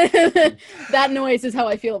that noise is how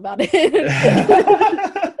I feel about it.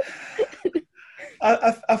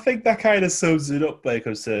 I think that kind of sums it up when it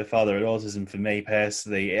comes to fatherhood autism for me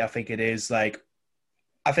personally. I think it is like,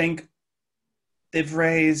 I think they've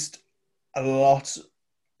raised a lot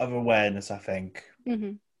of awareness, I think,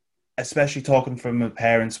 especially talking from a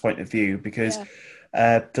parent's point of view, because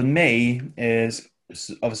to me is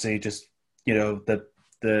obviously just,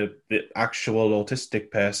 the actual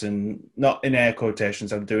autistic person, not in air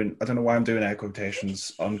quotations. I don't know why I'm doing air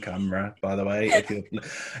quotations on camera, by the way.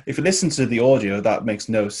 If you listen to the audio, that makes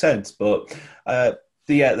no sense. But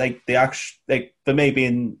the actual, like, for me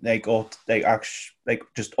being like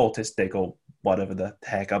just autistic or whatever the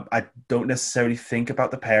heck, I don't necessarily think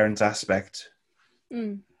about the parents aspect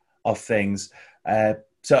of things.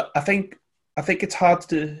 So I think it's hard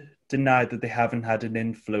to deny that they haven't had an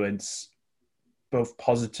influence, both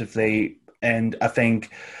positively, and I think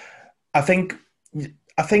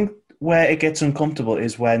where it gets uncomfortable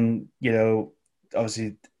is when,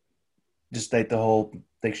 obviously just like the whole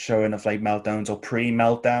like showing of like meltdowns or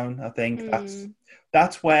pre-meltdown. I think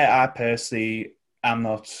that's where I personally am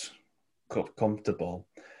not comfortable,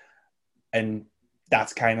 and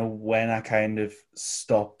that's kind of when I kind of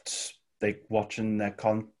stopped like watching their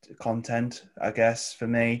content, I guess, for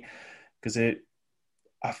me, because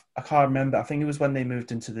I can't remember. I think it was when they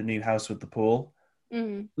moved into the new house with the pool.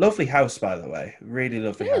 Lovely house, by the way. Really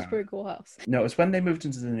lovely house. It was a pretty cool house. No, it was when they moved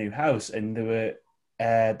into the new house, and they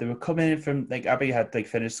were coming in from, like, Abby had like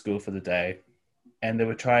finished school for the day, and they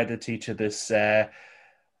were trying to teach her this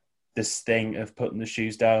thing of putting the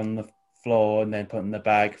shoes down on the floor and then putting the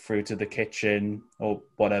bag through to the kitchen or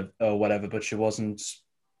whatever. But she wasn't.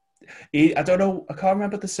 I don't know. I can't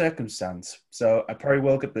remember the circumstance, so I probably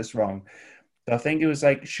will get this wrong. I think it was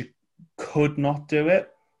like she could not do it,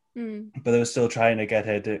 but they were still trying to get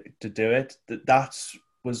her to do it. That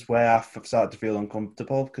was where I started to feel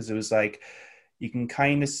uncomfortable, because it was like you can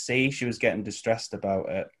kind of see she was getting distressed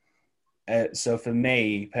about it. So for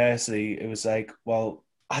me personally, it was like, well,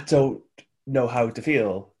 I don't know how to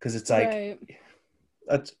feel, because it's like,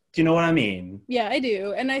 do you know what I mean? Yeah, I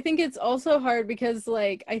do. And I think it's also hard because,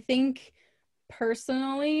 like, I think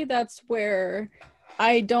personally that's where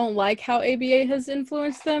I don't like how ABA has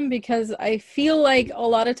influenced them, because I feel like a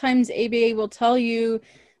lot of times ABA will tell you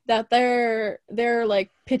that they're like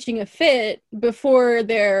pitching a fit before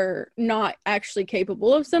they're not actually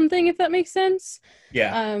capable of something, if that makes sense.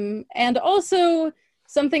 Yeah. And also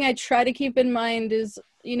something I try to keep in mind is,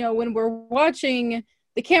 when we're watching,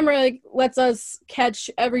 the camera like lets us catch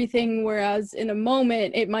everything, whereas in a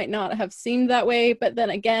moment it might not have seemed that way. But then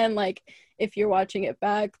again, like, if you're watching it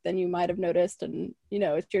back, then you might have noticed, and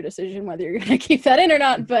it's your decision whether you're gonna keep that in or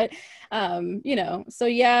not. But so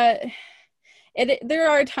yeah, there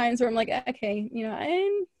are times where I'm like, okay,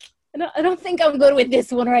 I don't think I'm good with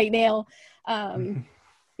this one right now. So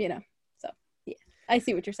yeah, I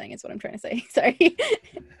see what you're saying is what I'm trying to say. Sorry.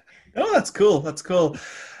 Oh, that's cool. That's cool.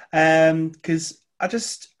 Because I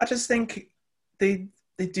just think they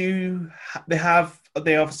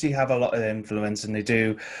obviously have a lot of influence, and they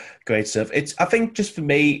do great stuff. I think just for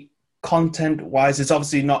me, content wise, it's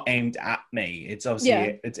obviously not aimed at me. It's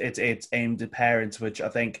obviously it's aimed at parents, which I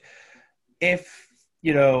think if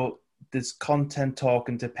there's content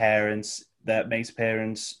talking to parents that makes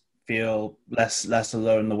parents feel less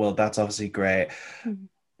alone in the world, that's obviously great. Mm-hmm.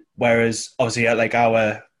 Whereas obviously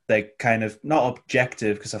kind of not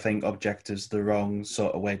objective, because I think objective is the wrong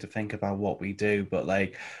sort of way to think about what we do, but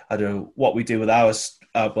I don't know, what we do with our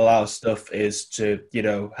stuff is to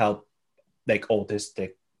help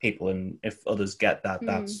autistic people, and if others get that,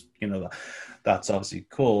 that's that's obviously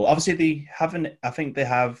cool. Obviously I think they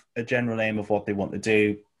have a general aim of what they want to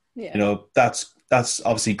do. That's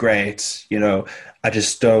obviously great. I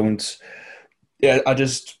just don't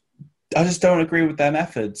agree with their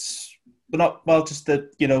methods. But not, well, just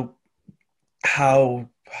that, how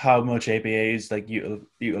much ABA is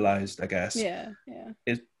utilized, I guess. Yeah.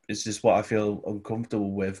 It's just what I feel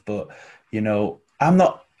uncomfortable with. But I'm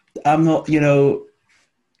not I'm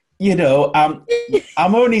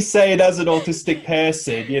only saying as an autistic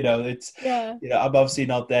person, I'm obviously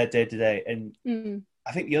not there day to day. And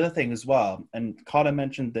I think the other thing as well, and Connor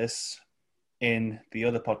mentioned this in the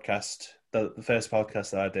other podcast, the first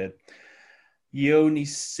podcast that I did, you only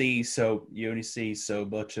see so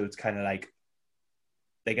much. So it's kind of like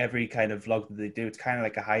every kind of vlog that they do, it's kind of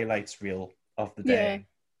like a highlights reel of the day.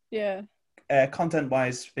 Yeah. Content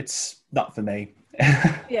wise, it's not for me.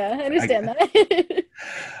 Yeah, I understand that.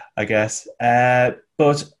 I guess.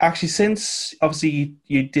 But actually, since obviously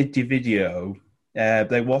you did your video,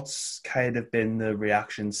 what's kind of been the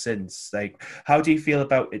reaction since? How do you feel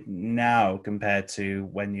about it now compared to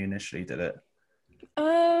when you initially did it?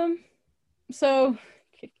 So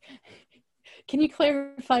can you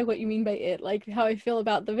clarify what you mean by it? Like how I feel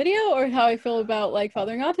about the video, or how I feel about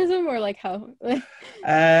fathering autism, or how?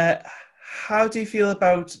 How do you feel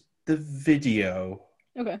about the video?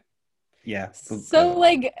 Okay. Yeah. So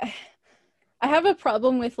I have a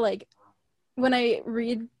problem with when I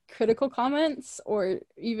read critical comments, or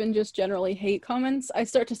even just generally hate comments, I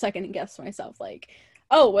start to second guess myself.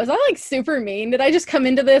 Oh, was I super mean? Did I just come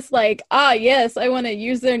into this yes, I want to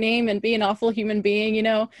use their name and be an awful human being, and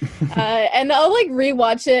I'll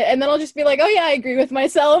rewatch it, and then I'll just be like, oh yeah, I agree with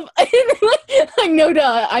myself. No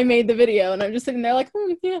duh, I made the video, and I'm just sitting there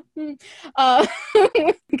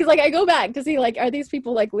because I go back to see are these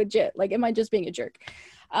people legit? Am I just being a jerk?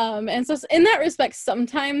 And so in that respect,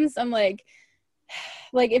 sometimes I'm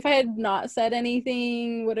if I had not said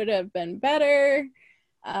anything, would it have been better?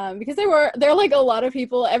 Because there are a lot of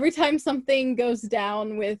people, every time something goes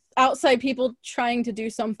down with outside people trying to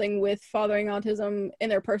do something with fathering autism in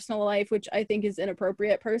their personal life, which I think is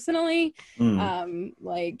inappropriate personally.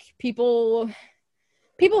 People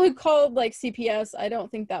who called CPS, I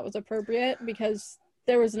don't think that was appropriate, because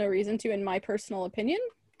there was no reason to, in my personal opinion.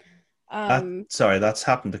 That's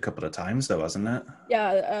happened a couple of times though, hasn't it?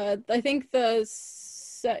 Yeah, I think the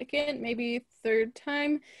second, maybe third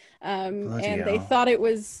time. And they thought it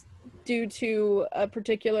was due to a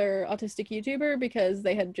particular autistic YouTuber, because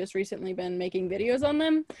they had just recently been making videos on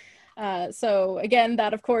them. So again,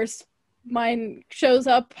 that of course mine shows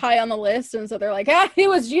up high on the list, and so they're like, it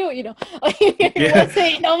was you,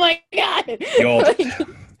 oh my god.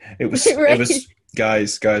 It was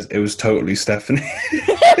guys, it was totally Stephanie.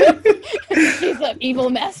 She's an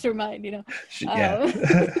evil mastermind,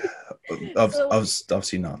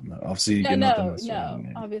 Obviously not. No, obviously you're not the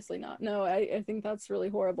mastermind. No, obviously not. No, I think that's really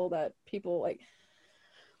horrible that people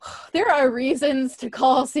there are reasons to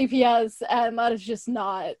call CPS, and that is just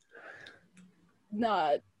not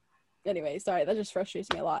anyway, sorry, that just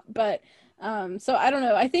frustrates me a lot. But so I don't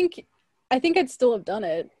know, I think I'd still have done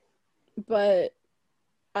it, but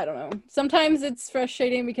I don't know. Sometimes it's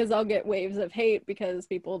frustrating because I'll get waves of hate because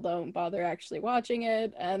people don't bother actually watching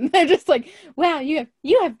it, and they're just wow, you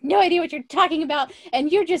have no idea what you're talking about, and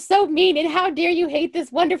you're just so mean, and how dare you hate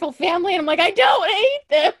this wonderful family. And I'm I don't hate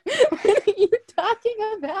them. What are you talking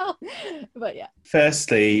about? But yeah.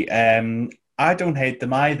 Firstly, I don't hate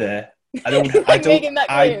them either. I'm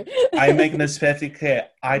making this perfectly clear.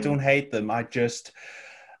 I don't hate them. I just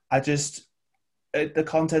the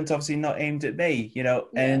content's obviously not aimed at me,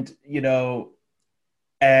 and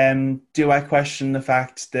Do I question the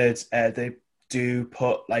fact that they do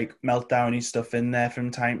put like meltdowny stuff in there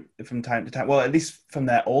from time to time? Well, at least from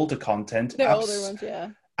their older content, They're older ones, yeah.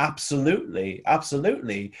 absolutely,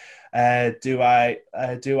 absolutely. Do I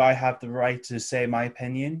have the right to say my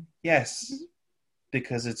opinion? Yes,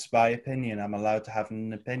 because it's my opinion. I'm allowed to have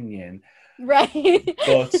an opinion. Right.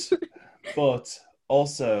 But but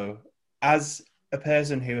also, as a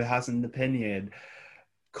person who has an opinion,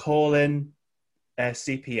 calling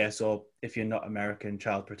CPS, or if you're not American,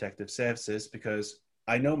 Child Protective Services, because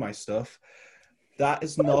I know my stuff. That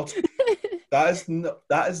is not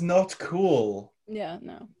that is not cool. Yeah,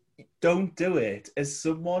 no. Don't do it. As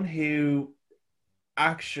someone who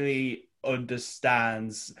actually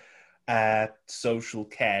understands social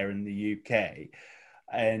care in the UK,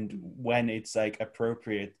 and when it's like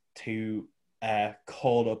appropriate to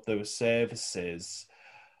call up those services,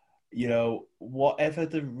 whatever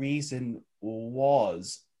the reason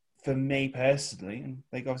was, for me personally, and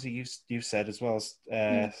like obviously you said as well,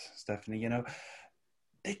 Stephanie,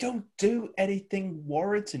 they don't do anything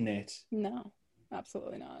warranting it. No,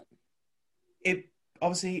 absolutely not. It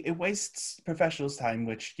obviously it wastes professionals' time,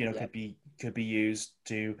 which Yep. could be used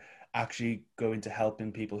to actually go into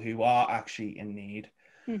helping people who are actually in need.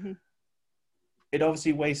 Mm-hmm. It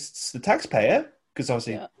obviously wastes the taxpayer, because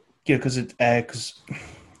obviously, Yeah. because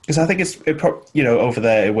I think over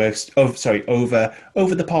there it works. Oh, sorry, over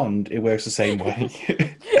the pond it works the same way.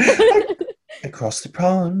 Across the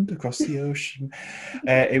pond, across the ocean,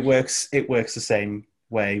 it works the same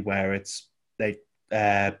way, where it's they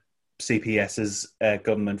CPS is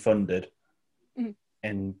government funded, Mhm.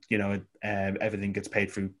 and everything gets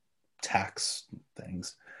paid through tax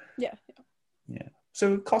things. Yeah. Yeah,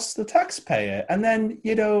 so it costs the taxpayer, and then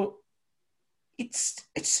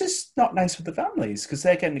it's just not nice for the families, because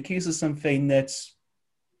they're getting accused of something that's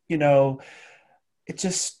you know it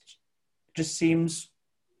just seems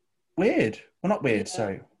weird. Well, not weird. Yeah.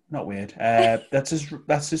 Sorry, not weird.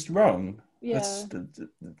 That's just wrong. Yeah. And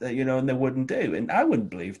they wouldn't do, and I wouldn't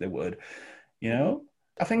believe they would. You Mhm. know,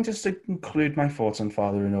 I think, just to conclude my thoughts on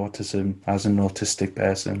father and autism as an autistic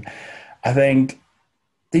person, I think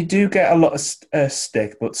they do get a lot of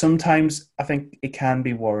stick, but sometimes I think it can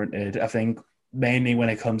be warranted. I think mainly when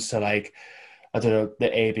it comes to, like, I don't know,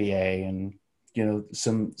 the ABA, and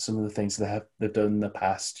some of the things they've done in the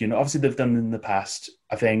past. Obviously they've done in the past.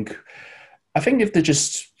 I think if they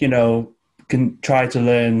just can try to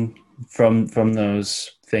learn from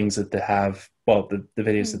those things that they have, well, the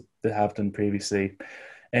videos Mhm. that they have done previously,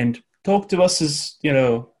 and talk to us as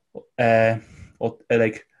like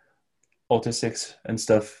autistics and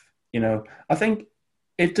stuff. I think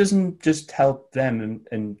it doesn't just help them,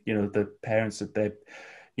 and the parents that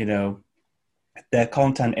you know their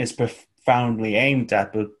content is profoundly aimed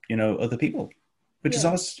at, but other people, which is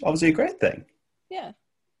Yeah. obviously a great thing. Yeah.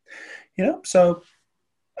 So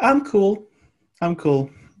I'm cool. I'm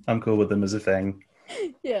cool. I'm cool with them as a thing.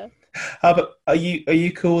 Yeah. How about, are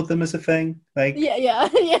you cool with them as a thing? Like, Yeah. Yeah.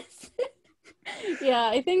 Yes. Yeah.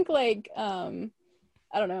 I think like I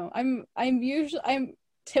don't know. I'm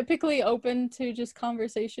typically open to just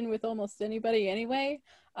conversation with almost anybody anyway.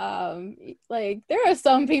 Like there are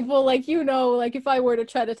some people like like if I were to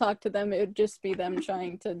try to talk to them, it would just be them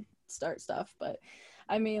trying to start stuff. But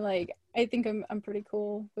I mean, like I think I'm pretty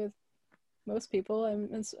cool with most people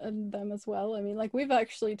and them as well. I mean, like we've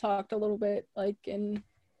actually talked a little bit like in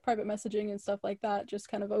private messaging and stuff like that, just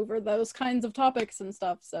kind of over those kinds of topics and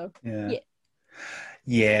stuff. So yeah, yeah.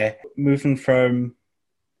 yeah. Moving from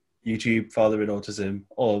YouTube, father and autism,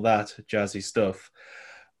 all that jazzy stuff,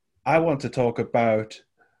 I want to talk about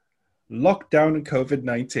lockdown and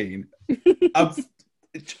COVID-19. I've,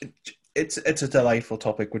 it's a delightful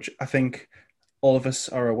topic, which I think all of us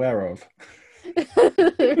are aware of.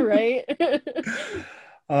 Right.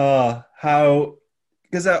 How,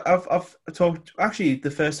 because I've talked, actually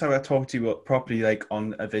the first time I talked to you properly, like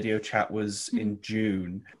on a video chat, was in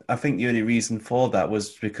June. I think the only reason for that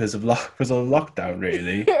was because of was a lockdown,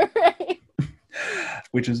 really, Right.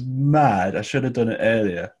 which is mad. I should have done it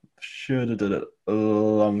earlier. Should have done it a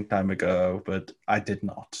long time ago, but I did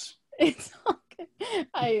not. It's okay.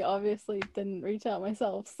 I obviously didn't reach out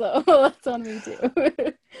myself, so that's on me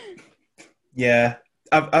too. Yeah,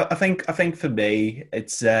 I think for me,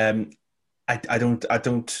 it's I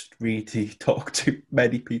don't really talk to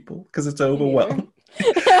many people because it's Me neither. overwhelming.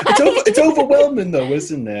 It's overwhelming though,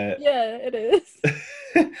 isn't it? Yeah, it is.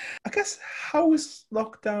 I guess, how was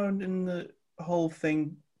lockdown in the whole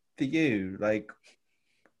thing for you? Like,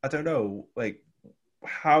 I don't know,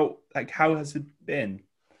 how has it been?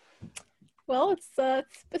 Well, it's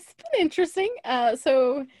been interesting.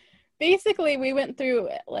 So basically we went through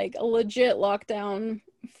like a legit lockdown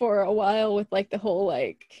for a while with like the whole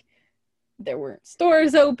like there weren't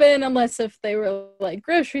stores open unless if they were like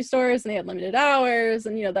grocery stores and they had limited hours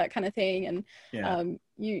and that kind of thing, and Yeah.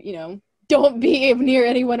 you don't be near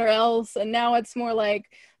anyone else. And now it's more like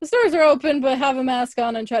the stores are open but have a mask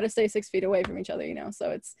on and try to stay 6 feet away from each other,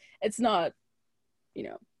 so it's not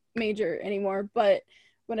major anymore. But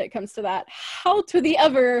when it comes to that, how to the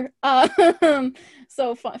ever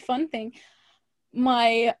so fun thing,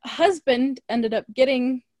 my husband ended up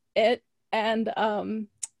getting it and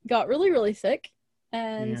got really, really sick.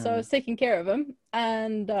 And so I was taking care of him.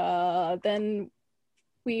 And then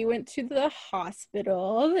we went to the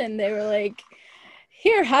hospital and they were like,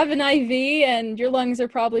 here, have an IV and your lungs are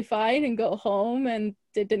probably fine and go home. And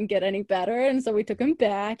it didn't get any better. And so we took him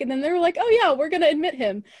back. And then they were like, oh, yeah, we're going to admit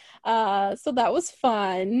him. So that was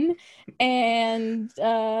fun. And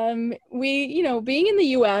we, being in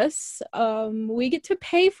the US, we get to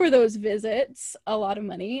pay for those visits a lot of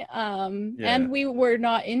money. And we were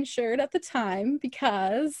not insured at the time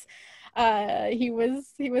because he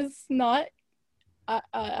was not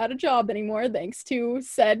at a job anymore thanks to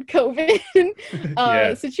said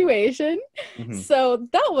COVID situation. Mm-hmm. So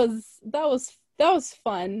that was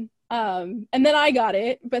fun. And then I got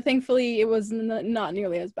it, but thankfully it was not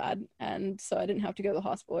nearly as bad, and so I didn't have to go to the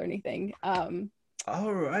hospital or anything.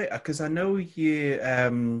 All right, because I know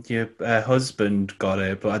your husband got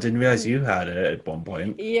it, but I didn't realize you had it at one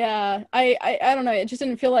point. Yeah, I don't know. It just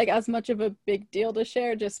didn't feel like as much of a big deal to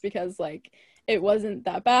share, just because like it wasn't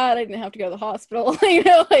that bad. I didn't have to go to the hospital,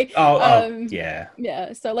 yeah.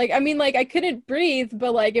 So like, I mean, like I couldn't breathe,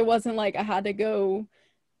 but like it wasn't like I had to go,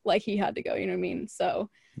 like he had to go. You know what I mean? So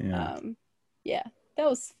yeah, that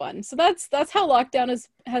was fun. So that's how lockdown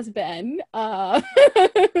has been.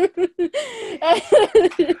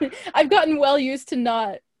 I've gotten well used to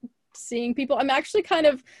not seeing people. I'm actually kind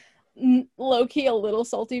of low-key a little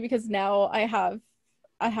salty because now I have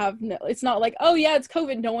no, it's not like, oh yeah, it's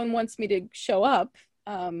COVID, no one wants me to show up.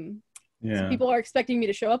 So people are expecting me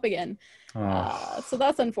to show up again. So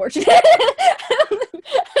that's unfortunate.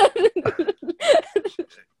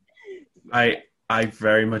 I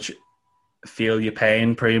very much feel your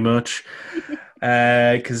pain, pretty much,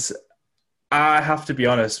 because I have to be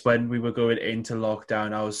honest, when we were going into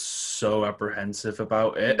lockdown, I was so apprehensive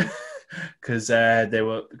about it. Because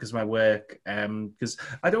my work, because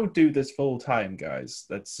I don't do this full time, guys.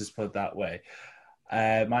 Let's just put it that way.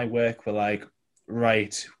 My work were like,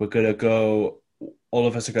 right, we're gonna go. All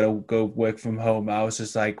of us are gonna go work from home. I was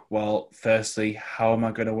just like, well, firstly, how am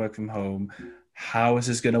I gonna work from home? How is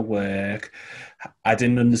this gonna work? I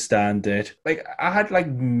didn't understand it. Like I had like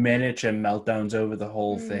miniature meltdowns over the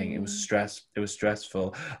whole thing. It was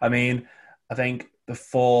stressful. I mean, I think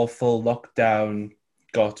before full lockdown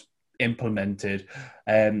got implemented,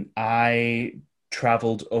 I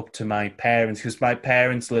traveled up to my parents because my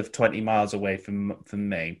parents live 20 miles away from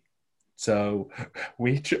me. So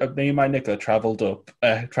me and my Nicola traveled to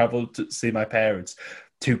see my parents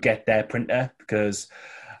to get their printer because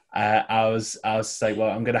I was like, well,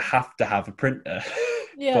 I'm gonna have to have a printer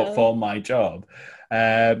for my job.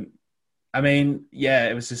 I mean, yeah,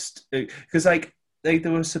 it was just because like they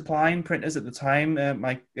were supplying printers at the time,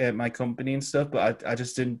 my company and stuff, but I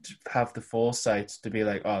just didn't have the foresight to be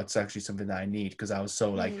like, oh, it's actually something that I need, because I was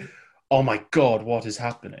so like, oh my God, what is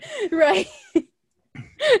happening? Right.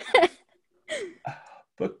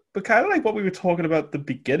 But kind of like what we were talking about at the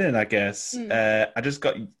beginning, I guess. I just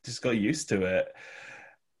got used to it.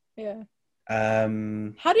 Yeah.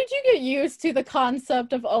 How did you get used to the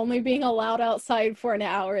concept of only being allowed outside for an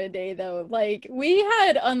hour a day, though? Like, we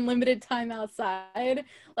had unlimited time outside,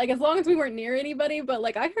 like as long as we weren't near anybody. But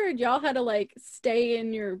like, I heard y'all had to like stay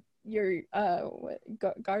in your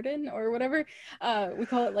garden or whatever. We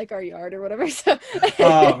call it like our yard or whatever. So.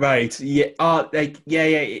 Oh right, yeah. Like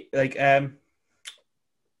yeah. Like I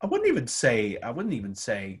wouldn't even say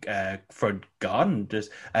front garden,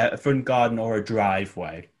 just a front garden or a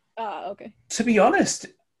driveway. Okay. To be honest,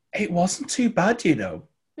 it wasn't too bad, you know.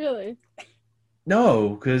 Really? No,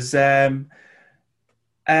 because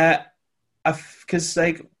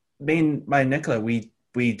like me and my Nicola, we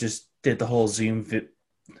just did the whole Zoom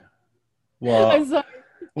What? I'm sorry.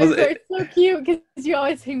 It's so cute because you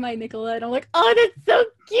always say my Nicola, and I'm like, oh, that's so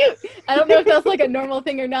cute. I don't know if that's like a normal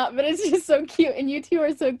thing or not, but it's just so cute, and you two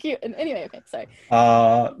are so cute. And anyway, okay, sorry.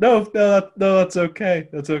 No, that's okay.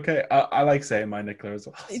 That's okay. I like saying my Nicola as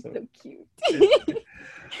well. It's so cute.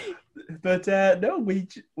 But no, we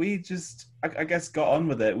just I guess got on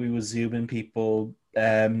with it. We were Zooming people.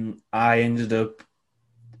 I ended up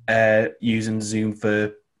using Zoom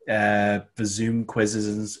for the Zoom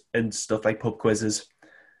quizzes and stuff, like pub quizzes,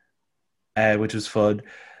 which was fun.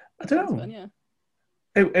 I don't That's know. fun, yeah.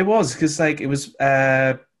 It was because like it was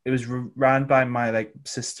ran by my like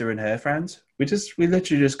sister and her friends. We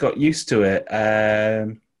literally just got used to it.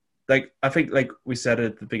 Like I think like we said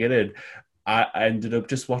at the beginning, I ended up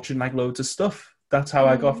just watching like loads of stuff. That's how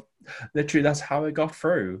I got literally. That's how I got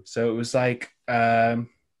through. So it was like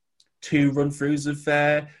two run throughs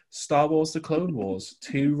of Star Wars: The Clone Wars,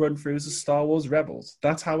 two run throughs of Star Wars Rebels.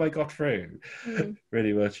 That's how I got through,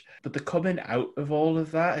 really much. But the coming out of all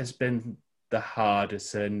of that has been the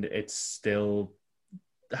hardest, and it's still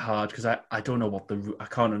hard because I don't know I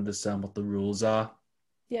can't understand what the rules are.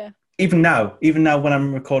 Yeah. Even now when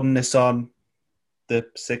I'm recording this on the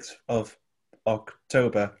 6th of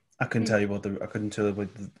October, I couldn't tell you I couldn't tell you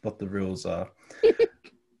what the rules are.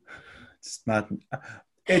 It's mad.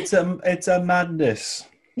 It's a madness.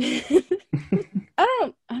 I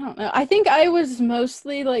don't know. I think I was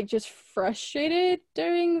mostly like just frustrated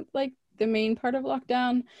during like the main part of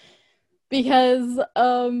lockdown because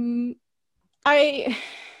okay,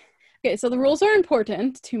 so the rules are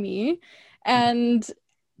important to me, and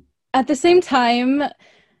at the same time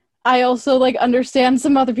I also like understand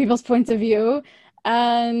some other people's points of view.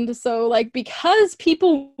 And so like because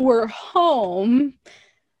people were home,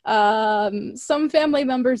 some family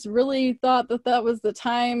members really thought that that was the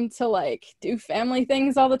time to like do family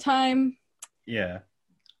things all the time. Yeah.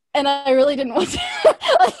 And I really didn't want to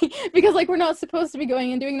like, because like we're not supposed to be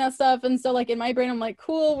going and doing that stuff. And so like in my brain I'm like,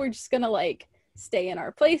 cool, we're just gonna like stay in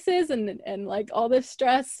our places and like all this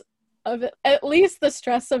stress of it, at least the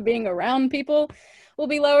stress of being around people will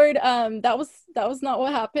be lowered. That was not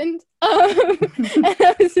what happened. And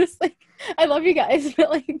I was just like, I love you guys, but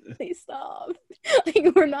like please stop.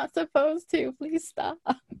 Like we're not supposed to. Please stop.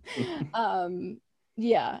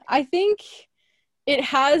 Yeah, I think it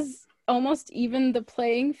has almost even the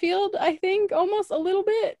playing field, I think, almost a little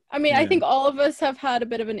bit. I mean, I think all of us have had a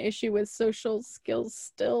bit of an issue with social skills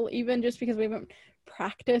still, even just because we haven't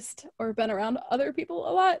practiced or been around other people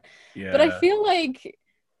a lot. Yeah. But I feel like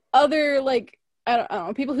other like I don't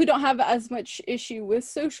know, people who don't have as much issue with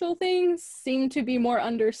social things seem to be more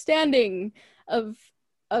understanding of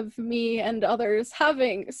me and others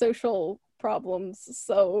having social problems.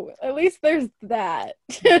 So at least there's that.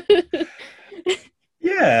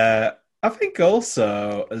 Yeah, I think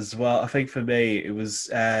also as well. I think for me it was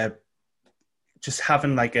just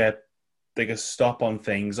having like a stop on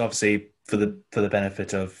things, obviously for the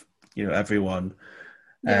benefit of everyone,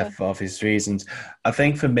 for obvious reasons. I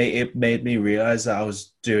think for me it made me realize that I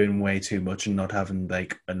was doing way too much and not having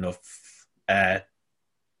like enough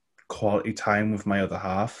quality time with my other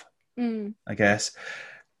half. I guess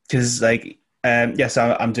because like yes,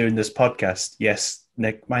 I'm doing this podcast. Yes,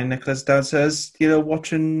 my Nicholas downstairs,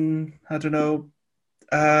 watching, I don't know,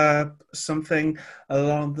 something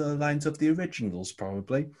along the lines of the originals,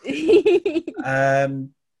 probably.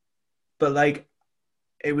 But like,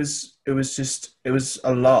 it was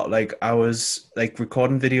a lot. Like I was like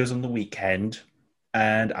recording videos on the weekend,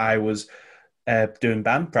 and I was doing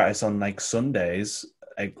band practice on like Sundays.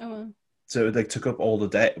 Like, so it like took up all the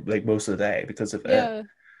day, like most of the day because of it.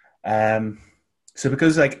 So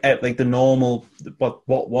because like the normal, what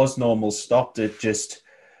was normal stopped, it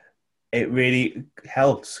really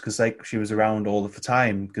helped because like she was around all of the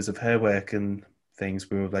time because of her work and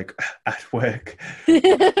things. We were like at work,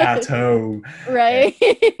 at home, right?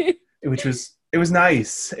 Which was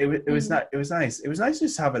nice. It was nice. It was nice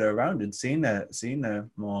just having her around and seeing her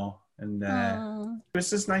more, and it was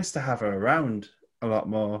just nice to have her around a lot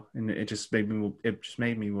more, and it just made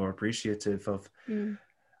me more appreciative of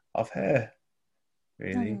her.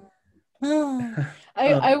 Really.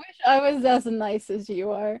 I wish I was as nice as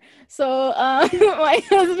you are. So my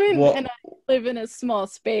husband and I live in a small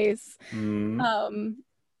space. So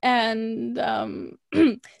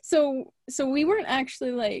we weren't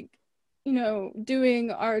actually like, doing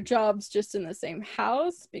our jobs just in the same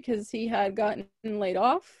house because he had gotten laid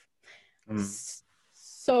off.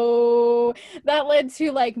 So that led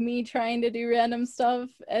to like me trying to do random stuff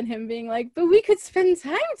and him being like, but we could spend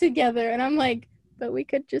time together. And I'm like, but we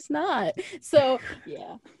could just not. So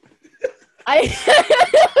yeah.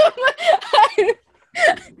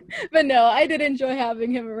 But no, I did enjoy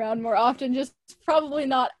having him around more often, just probably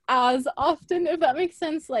not as often, if that makes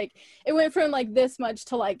sense. Like it went from like this much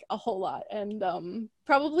to like a whole lot, and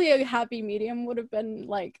probably a happy medium would have been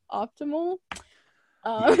like optimal.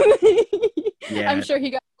 Um, I'm Yeah. sure he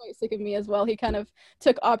got quite sick of me as well. He kind of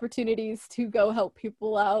took opportunities to go help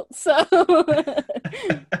people out. So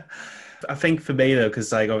I think for me though,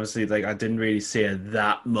 because like obviously like I didn't really see it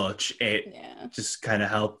that much, it yeah. just kind of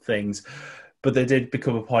helped things. But there did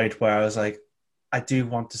become a point where I was like, I do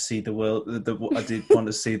want to see the world. I did want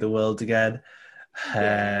to see the world again.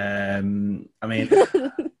 Yeah. I mean,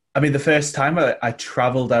 the first time I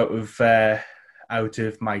travelled out of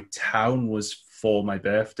my town was for my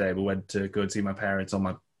birthday. We went to go and see my parents on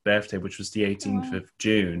my birthday, which was the Oh, 18th wow. of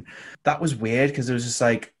June. That was weird because it was just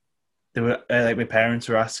like they were like my parents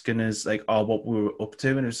were asking us like, oh, what we were up to,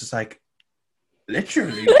 and it was just like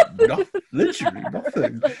literally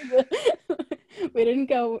nothing. We didn't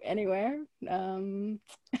go anywhere. And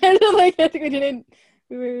like I think we didn't.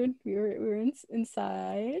 We were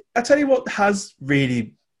inside. I tell you what has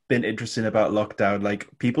really been interesting about lockdown, like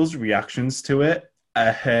people's reactions to it.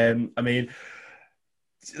 I mean,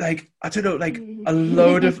 like I don't know, like a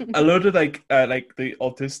load of like the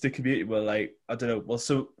autistic community were like I don't know. Well,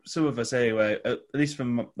 so some of us anyway, at least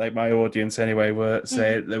from like my audience anyway, were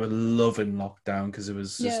saying they were loving lockdown because it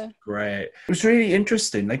was just Yeah. great. It was really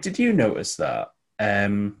interesting. Like, did you notice that?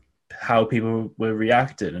 How people were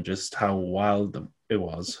reacting and just how wild it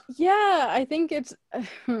was. Yeah, I think it's I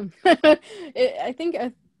don't know,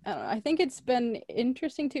 I think it's been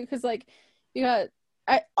interesting too because like you got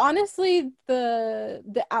honestly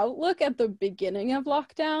the outlook at the beginning of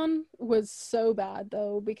lockdown was so bad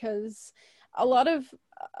though because a lot of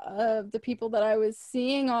the people that I was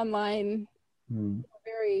seeing online Hmm. were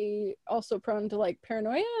very also prone to like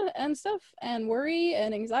paranoia and stuff and worry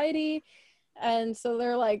and anxiety. And so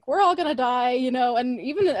they're like, we're all gonna die, you know. And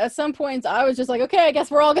even at some points, I was just like, okay, I guess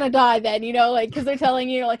we're all gonna die then, you know, like because they're telling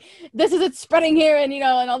you like this is it's spreading here and you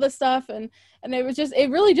know and all this stuff and it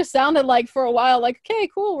really just sounded like for a while like okay,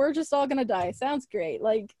 cool, we're just all gonna die. Sounds great.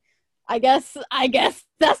 Like I guess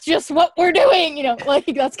that's just what we're doing, you know, like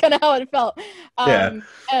that's kind of how it felt. Yeah.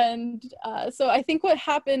 And so I think what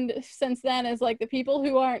happened since then is like the people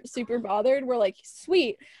who aren't super bothered were like,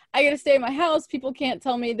 sweet, I gotta stay in my house. People can't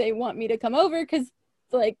tell me they want me to come over because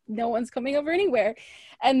like no one's coming over anywhere.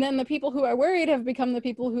 And then the people who are worried have become the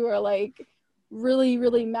people who are like really,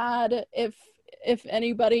 really mad if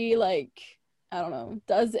anybody like I don't know,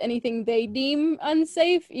 does anything they deem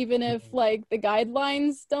unsafe, even if like the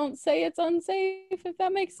guidelines don't say it's unsafe, if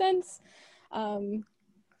that makes sense. Um,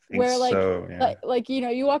 I think where like, so, yeah. like you know,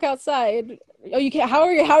 you walk outside. Oh, you can't. How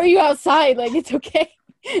are you outside? Like it's okay.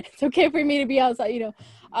 It's okay for me to be outside, you know.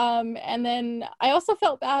 And then I also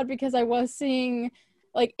felt bad because I was seeing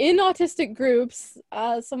like in autistic groups,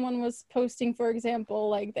 someone was posting, for example,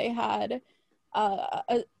 like they had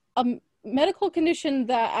a medical condition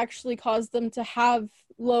that actually caused them to have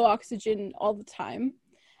low oxygen all the time.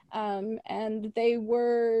 And they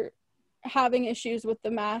were having issues with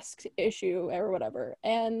the mask issue or whatever.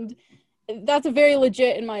 And that's a very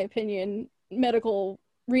legit, in my opinion, medical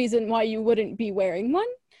reason why you wouldn't be wearing one.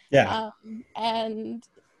 Yeah. And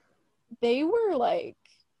they were like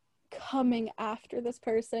coming after this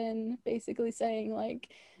person, basically saying like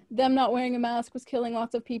them not wearing a mask was killing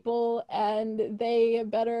lots of people and they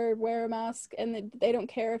better wear a mask and they don't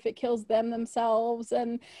care if it kills them themselves.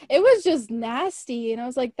 And it was just nasty. And I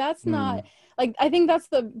was like, that's not like, I think that's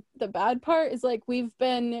the bad part is like we've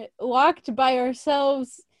been locked by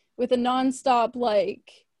ourselves with a nonstop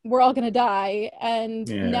like we're all gonna die, and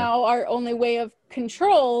Yeah. now our only way of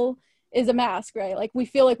control is a mask, right? Like we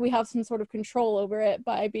feel like we have some sort of control over it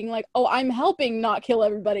by being like, oh, I'm helping not kill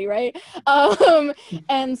everybody, right?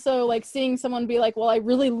 And so like seeing someone be like, well, I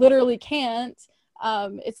really literally can't,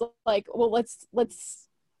 it's like, well, let's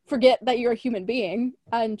forget that you're a human being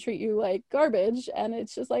and treat you like garbage. And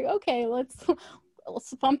it's just like, okay, let's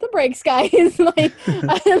pump the brakes, guys. like,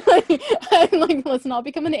 like let's not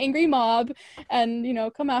become an angry mob and you know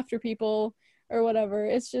come after people or whatever.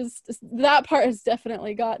 It's just that part has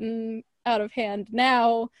definitely gotten out of hand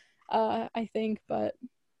now, I think. But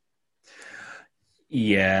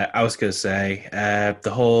Yeah, I was gonna say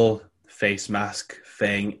the whole face mask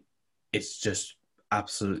thing. It's just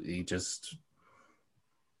absolutely just.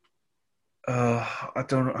 I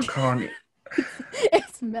don't know. I can't.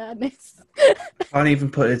 it's madness. Can't even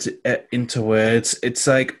put it into words. It's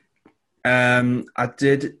like I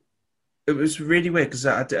did. It was really weird because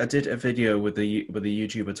I did a video with the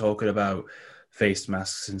YouTuber talking about face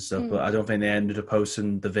masks and stuff, but I don't think they ended up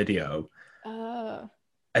posting the video. uh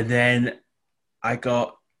And then I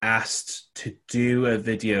got asked to do a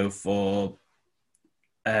video for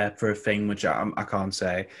a thing which I can't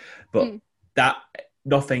say, but that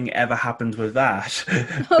nothing ever happened with that.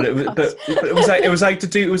 But Oh it was God. but it was like to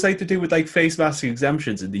do with like face mask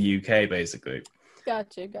exemptions in the UK basically.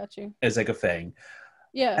 Got you. It's like a thing.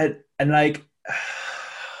 Yeah, And like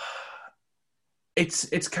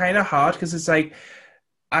it's kind of hard because it's like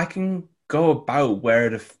I can go about wear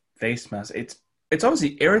the face mask. It's obviously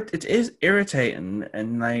it is irritating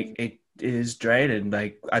and like mm, it is draining.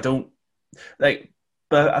 Like I don't like,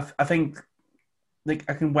 but I think like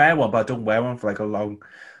I can wear one, but I don't wear one for like a long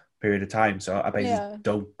period of time. So I basically yeah.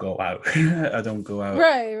 don't go out. I don't go out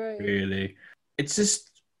Right. really. It's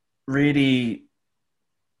just really.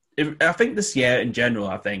 I think this year in general,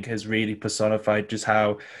 I think has really personified just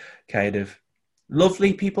how kind of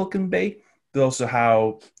lovely people can be, but also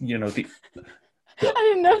how I the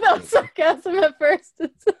didn't know that was sarcasm at first.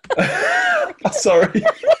 sorry.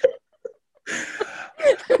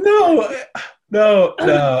 No,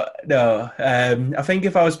 no. I think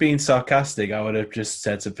if I was being sarcastic, I would have just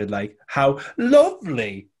said something like how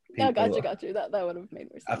lovely No, people are. got you. That would have made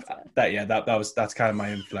more sense. Yeah. That's kind of my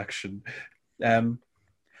inflection. Um,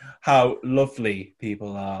 how lovely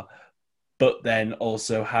people are, but then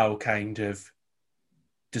also how kind of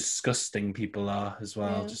disgusting people are as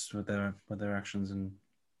well, Yeah. just with their actions and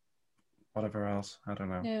whatever else. I don't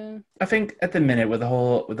know. Yeah. I think at the minute with the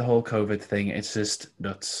whole COVID thing, it's just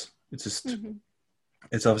nuts. It's just Hmm.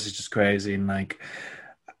 it's obviously just crazy and like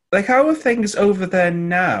how are things over there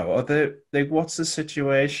now? Are they like what's the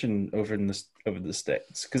situation over the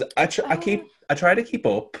States? Because Uh, I try to keep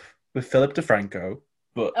up with Philip DeFranco,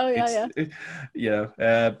 but oh it's yeah,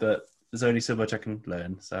 but there's only so much I can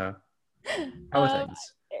learn. So yeah. how are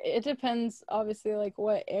things? It depends, obviously, like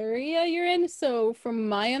what area you're in. So, from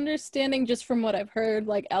my understanding, just from what I've heard,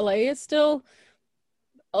 like LA is still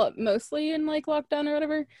mostly in like lockdown or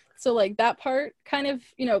whatever. So like that part kind of,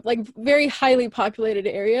 like very highly populated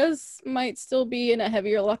areas might still be in a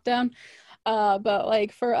heavier lockdown. But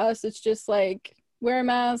like for us, it's just like wear a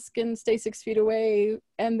mask and stay 6 feet away.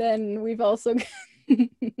 And then we've also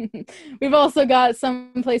got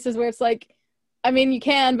some places where it's like, I mean, you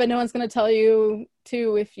can, but no one's gonna tell you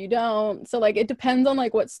to if you don't. So like it depends on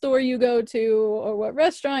like what store you go to or what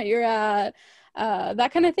restaurant you're at,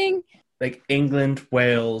 that kind of thing. Like England,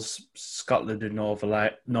 Wales, Scotland, and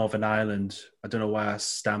Northern Ireland. I don't know why I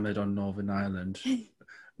stammered on Northern Ireland.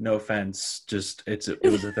 No offense, just it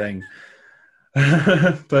was a thing.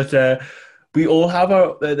 But we all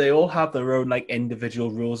have they all have their own like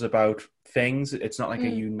individual rules about things. It's not like a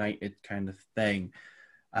Mm, united kind of thing.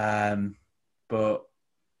 Um, but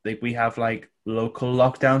like we have like local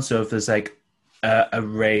lockdown. So if there's like a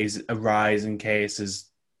rise in cases,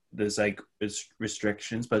 there's like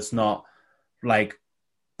restrictions, but it's not like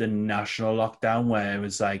the national lockdown where it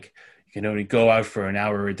was like you can only go out for an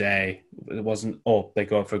hour a day. It wasn't, or they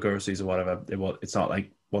go out for groceries or whatever. It's not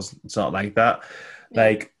like it's not like that. yeah.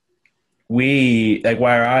 Like we like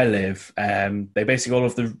where I live, they basically all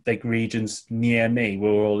of the like regions near me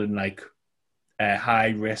were all in like high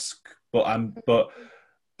risk, but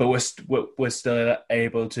we're still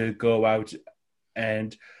able to go out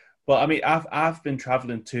and. But I mean, I've been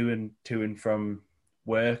traveling to and from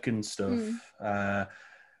work and Mm. stuff.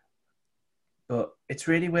 But it's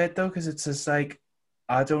really weird though because it's just like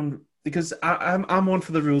I don't because I'm one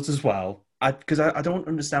for the rules as well. I don't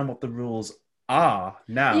understand what the rules are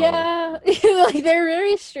now. Yeah, like they're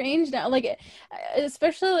very strange now. Like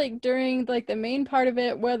especially like during like the main part of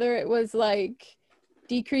it, whether it was like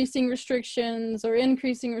decreasing restrictions or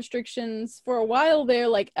increasing restrictions for a while there,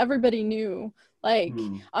 like everybody knew like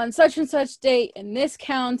Hmm. on such and such date in this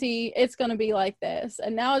county it's going to be like this,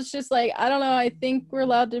 and now it's just like I don't know, I think we're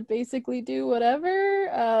allowed to basically do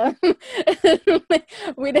whatever.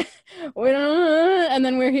 we don't, we don't, and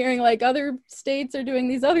then we're hearing like other states are doing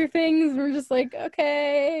these other things. We're just like,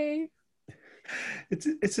 okay.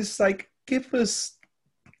 It's just like give us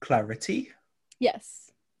clarity.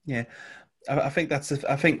 Yes. Yeah, I think that's the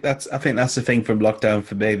thing from lockdown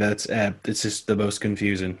for me. That it's just the most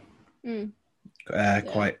confusing. Mm, yeah.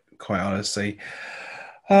 Quite honestly.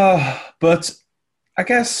 But I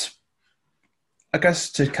guess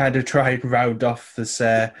to kind of try and round off this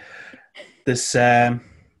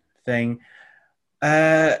thing,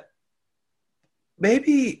 uh,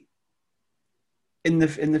 maybe in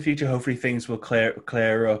the future, hopefully things will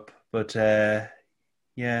clear up. But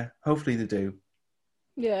yeah, hopefully they do.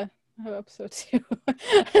 Yeah, I hope so too.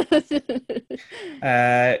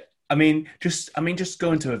 Uh, just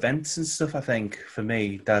going to events and stuff. I think for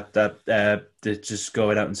me that just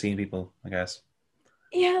going out and seeing people. I guess.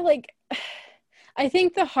 Yeah, like I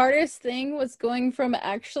think the hardest thing was going from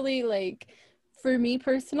actually like for me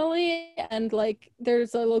personally, and like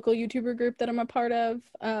there's a local YouTuber group that I'm a part of.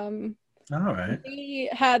 All right. We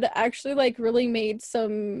had actually like really made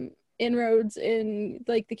some inroads in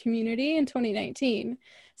like the community in 2019.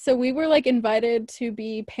 So we were like invited to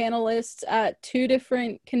be panelists at two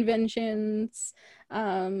different conventions.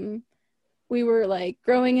 Um, we were like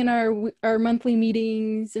growing in our monthly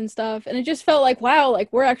meetings and stuff, and it just felt like, wow,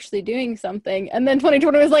 like we're actually doing something. And then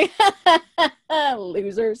 2020 was like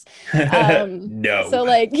losers. No. So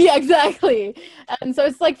like, yeah, exactly. And so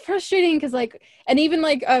it's like frustrating because like, and even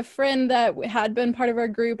like a friend that had been part of our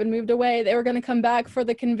group and moved away, they were going to come back for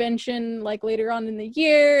the convention like later on in the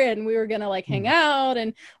year, and we were going to like hang out,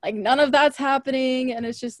 and like none of that's happening, and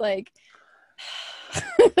it's just like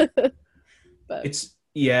but It's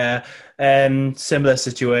yeah, similar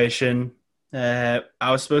situation. I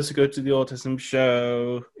was supposed to go to the Autism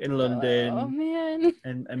show in oh London man.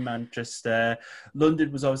 and Manchester.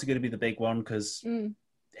 London was obviously going to be the big one because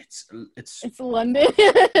it's It's London.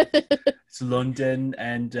 it's London,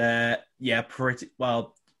 and yeah, pretty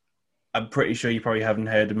well. I'm pretty sure you probably haven't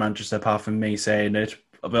heard of Manchester apart from me saying it.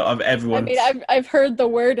 Of I everyone, mean, I've heard the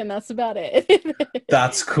word, and that's about it.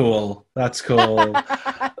 that's cool. That's cool.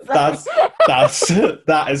 Sorry.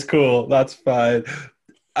 That is cool. That's fine.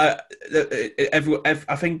 I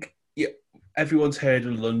I think yeah, everyone's heard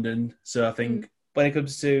of London, so I think when it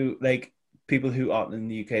comes to like people who aren't in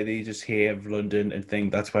the UK, they just hear of London and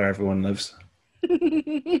think that's where everyone lives.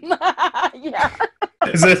 Yeah.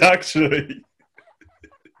 Is it actually?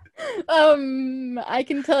 I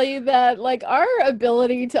can tell you that like our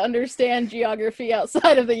ability to understand geography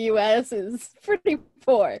outside of the US is pretty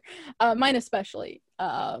poor. Mine especially.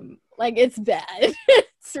 Like it's bad.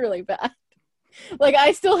 It's really bad. Like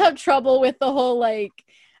I still have trouble with the whole like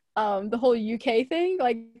the whole UK thing,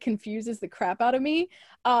 like confuses the crap out of me.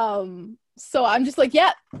 So I'm just like,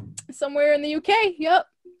 yeah, somewhere in the UK. Yep.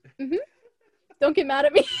 Mm-hmm. Don't get mad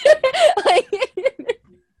at me. Like,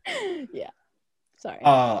 yeah. Sorry.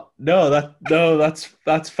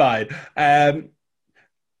 That's fine.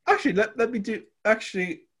 Actually, let me do.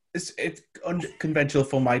 Actually, it's unconventional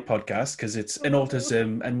for my podcast because it's an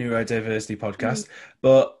autism and neurodiversity podcast.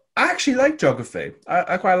 But I actually like geography.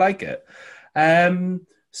 I quite like it.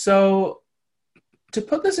 So to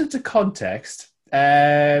put this into context,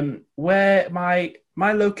 where my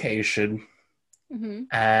location,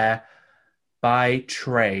 by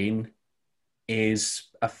train is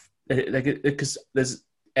like because there's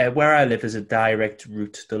where I live is a direct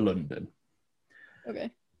route to London.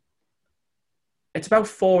 Okay. It's about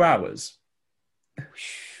 4 hours.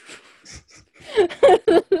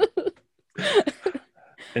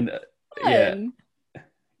 And yeah.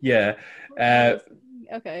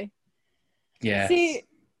 Okay. Yeah. See,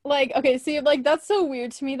 like that's so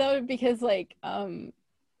weird to me though, because like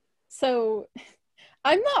so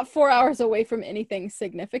I'm not 4 hours away from anything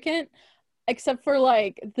significant except for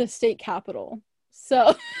like the state capital.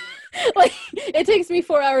 So like it takes me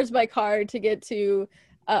 4 hours by car to get to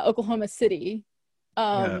Oklahoma City.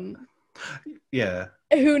 Yeah.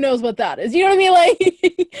 Who knows what that is? You know what I mean?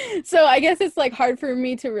 Like, so I guess it's like hard for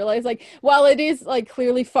me to realize, like, while it is like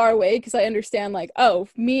clearly far away, because I understand, like, oh,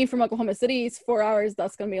 me from Oklahoma City is 4 hours.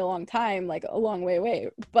 That's gonna be a long time, like a long way away.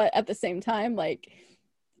 But at the same time, like,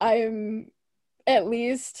 I'm at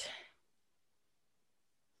least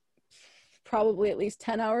probably at least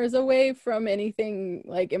 10 hours away from anything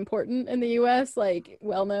like important in the US, like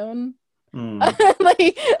well known.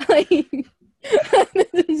 like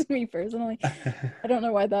this is me personally. I don't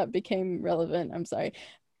know why that became relevant. I'm sorry.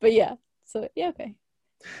 But yeah. So yeah, okay.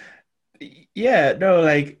 Yeah, no,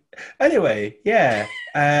 like anyway, yeah.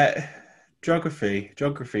 Geography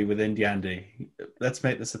with Indie Andy. Let's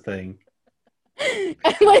make this a thing. I'm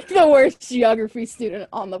like the worst geography student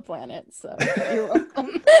on the planet, so you're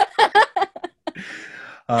welcome.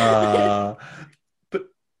 But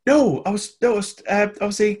no, I was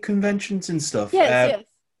obviously conventions and stuff. Yes.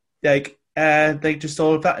 Like just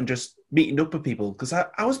all of that and just meeting up with people because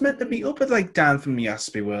I was meant to meet up with like Dan from the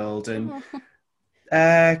Aspie World and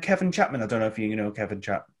Kevin Chapman. I don't know if you know Kevin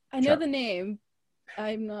Chapman. I know the name.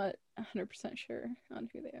 I'm not 100% sure on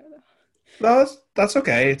who they are though. No, that's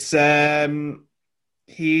okay. It's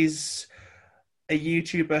he's a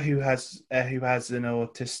YouTuber who has an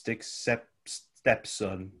autistic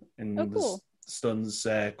stepson, and the son's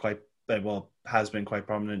quite has been quite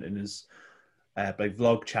prominent in his like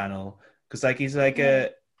vlog channel because like he's like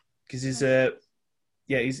he's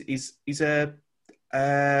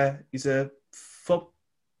a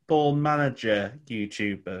football manager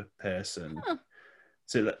YouTuber person.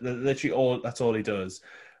 So literally that's all he does.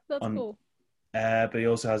 That's cool. But he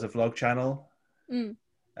also has a vlog channel.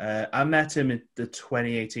 I met him at the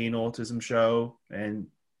 2018 Autism show, and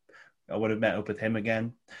I would have met up with him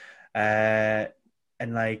again. And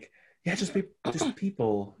like, yeah, just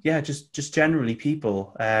people. Yeah, just generally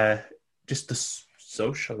people. Just to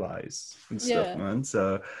socialize and stuff, Yeah. man.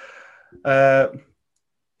 So, uh,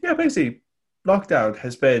 yeah, basically, lockdown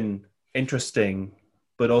has been interesting,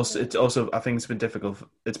 but also Yeah. it's also I think it's been difficult.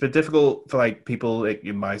 It's been difficult for like people like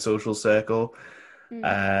in my social circle.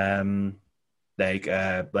 Mm. Um, like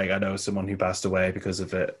I know someone who passed away because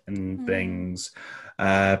of it and Mm. things.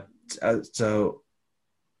 Uh, so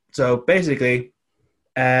basically,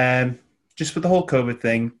 just with the whole COVID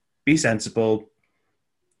thing, be sensible.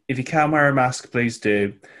 If you can wear a mask, please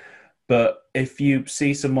do. But if you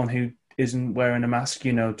see someone who isn't wearing a mask,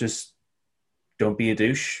 just don't be a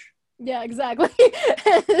douche. Yeah, exactly.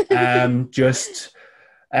 Just,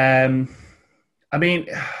 I mean,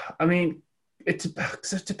 I mean, it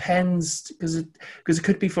depends because it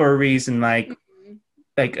could be for a reason,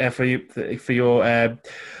 Mhm. for you for your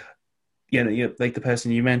like the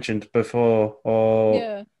person you mentioned before, or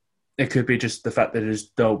Yeah. it could be just the fact that they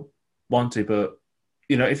just don't want to. But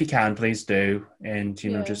if you can, please do, and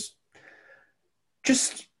Yeah. just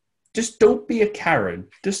just don't be a Karen.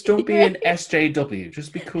 Just don't be an Right. SJW.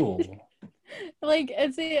 Just be cool. Like,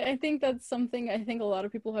 I think that's something I think a lot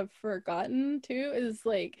of people have forgotten too, is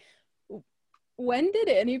like, when did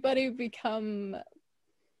anybody become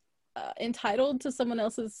entitled to someone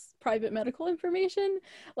else's private medical information?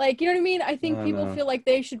 Like, you know what I mean? I think Oh people no. feel like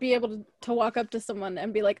they should be able to walk up to someone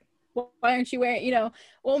and be like, why aren't you wearing,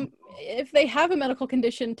 well, if they have a medical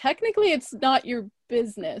condition, technically it's not your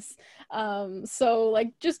business. So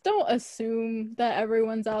like, just don't assume that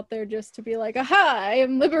everyone's out there just to be like, aha, I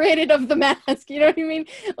am liberated of the mask. You know what I mean?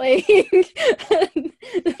 Like,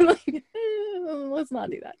 like, let's not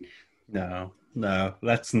do that. No,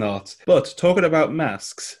 let's not. But talking about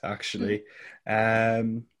masks, Mm. actually,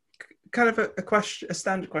 kind of a question, a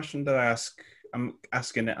standard question that I'm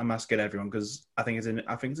asking everyone because I think it's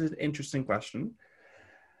an interesting question.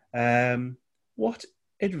 What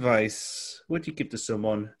advice would you give to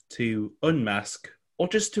someone to unmask or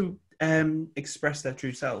just to express their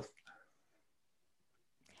true self?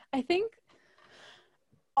 I think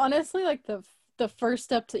honestly, like the first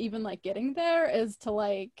step to even like getting there is to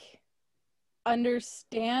like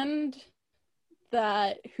understand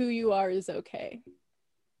that who you are is okay.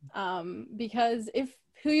 Because if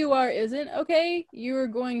who you are isn't okay, you're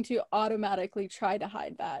going to automatically try to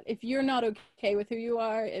hide that. If you're not okay with who you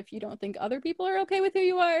are, if you don't think other people are okay with who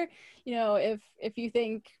you are, if you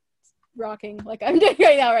think rocking like I'm doing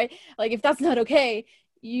right now, right? Like if that's not okay,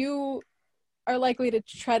 you are likely to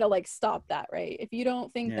try to like stop that, right? If you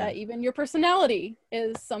don't think Yeah. that even your personality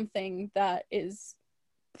is something that is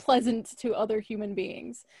pleasant to other human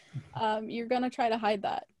beings, you're gonna try to hide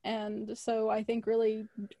that. And so I think really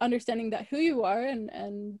understanding that who you are,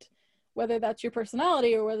 and whether that's your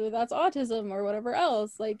personality or whether that's autism or whatever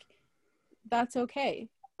else, like that's okay.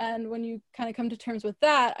 And when you kind of come to terms with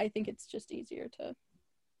that, I think it's just easier to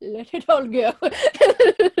let it all go.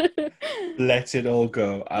 Let it all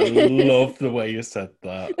go. I love the way you said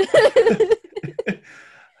that.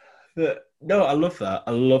 No, I love that.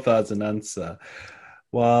 I love that as an answer.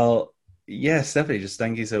 Well, yes, definitely. Just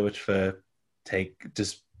thank you so much for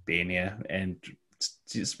just being here and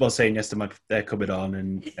just saying yes to my coming on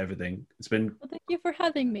and everything. It's been Well, thank you for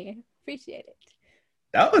having me. Appreciate it.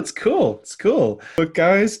 oh, it's cool. It's cool. But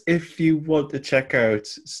guys, if you want to check out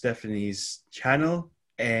Stephanie's channel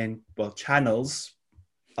and channels,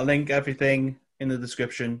 I'll link everything in the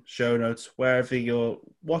description, show notes, wherever you're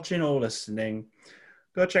watching or listening.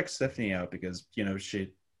 Go check Stephanie out because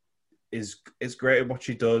she is great at what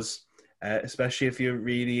she does, especially if you're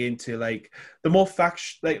really into like the more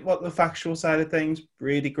the factual side of things.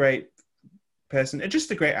 Really great person and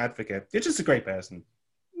just a great advocate. You're just a great person.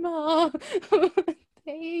 Mom,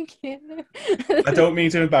 thank you. I don't mean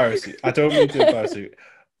to embarrass you. I don't mean to embarrass you.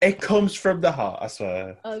 It comes from the heart, I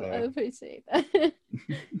swear. I So. appreciate that.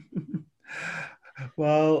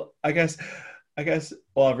 Well, I guess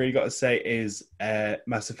all I've really got to say is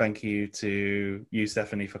massive thank you to you,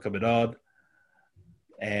 Stephanie, for coming on.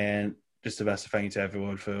 And just a massive thank you to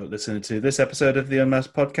everyone for listening to this episode of the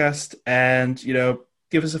Unmasked podcast. And,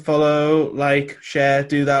 give us a follow, like, share,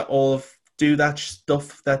 do that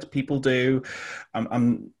stuff that people do.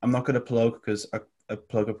 I'm not going to plug because I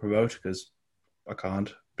plug or promote because I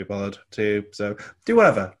can't be bothered to. So do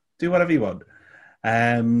whatever you want.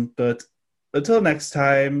 But until next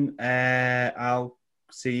time, I'll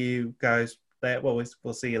see you guys later. Well,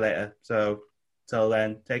 we'll see you later. So till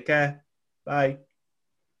then, take care. Bye.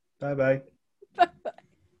 Bye. Bye.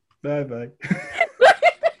 Bye. Bye.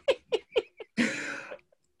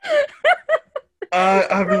 I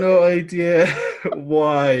have no idea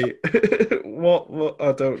why. What?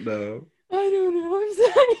 I don't know. I don't know. I'm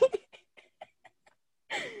sorry.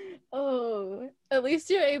 Oh, at least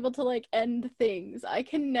you're able to like end things. I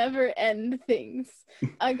can never end things.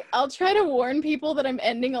 I'll try to warn people that I'm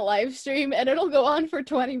ending a live stream, and it'll go on for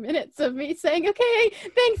 20 minutes of me saying, "Okay,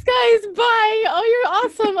 thanks, guys. Bye. Oh, you're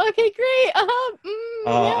awesome. Okay, great. Oh,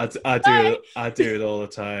 Yeah, I do bye." it. I do it all the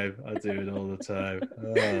time. I do it all the time.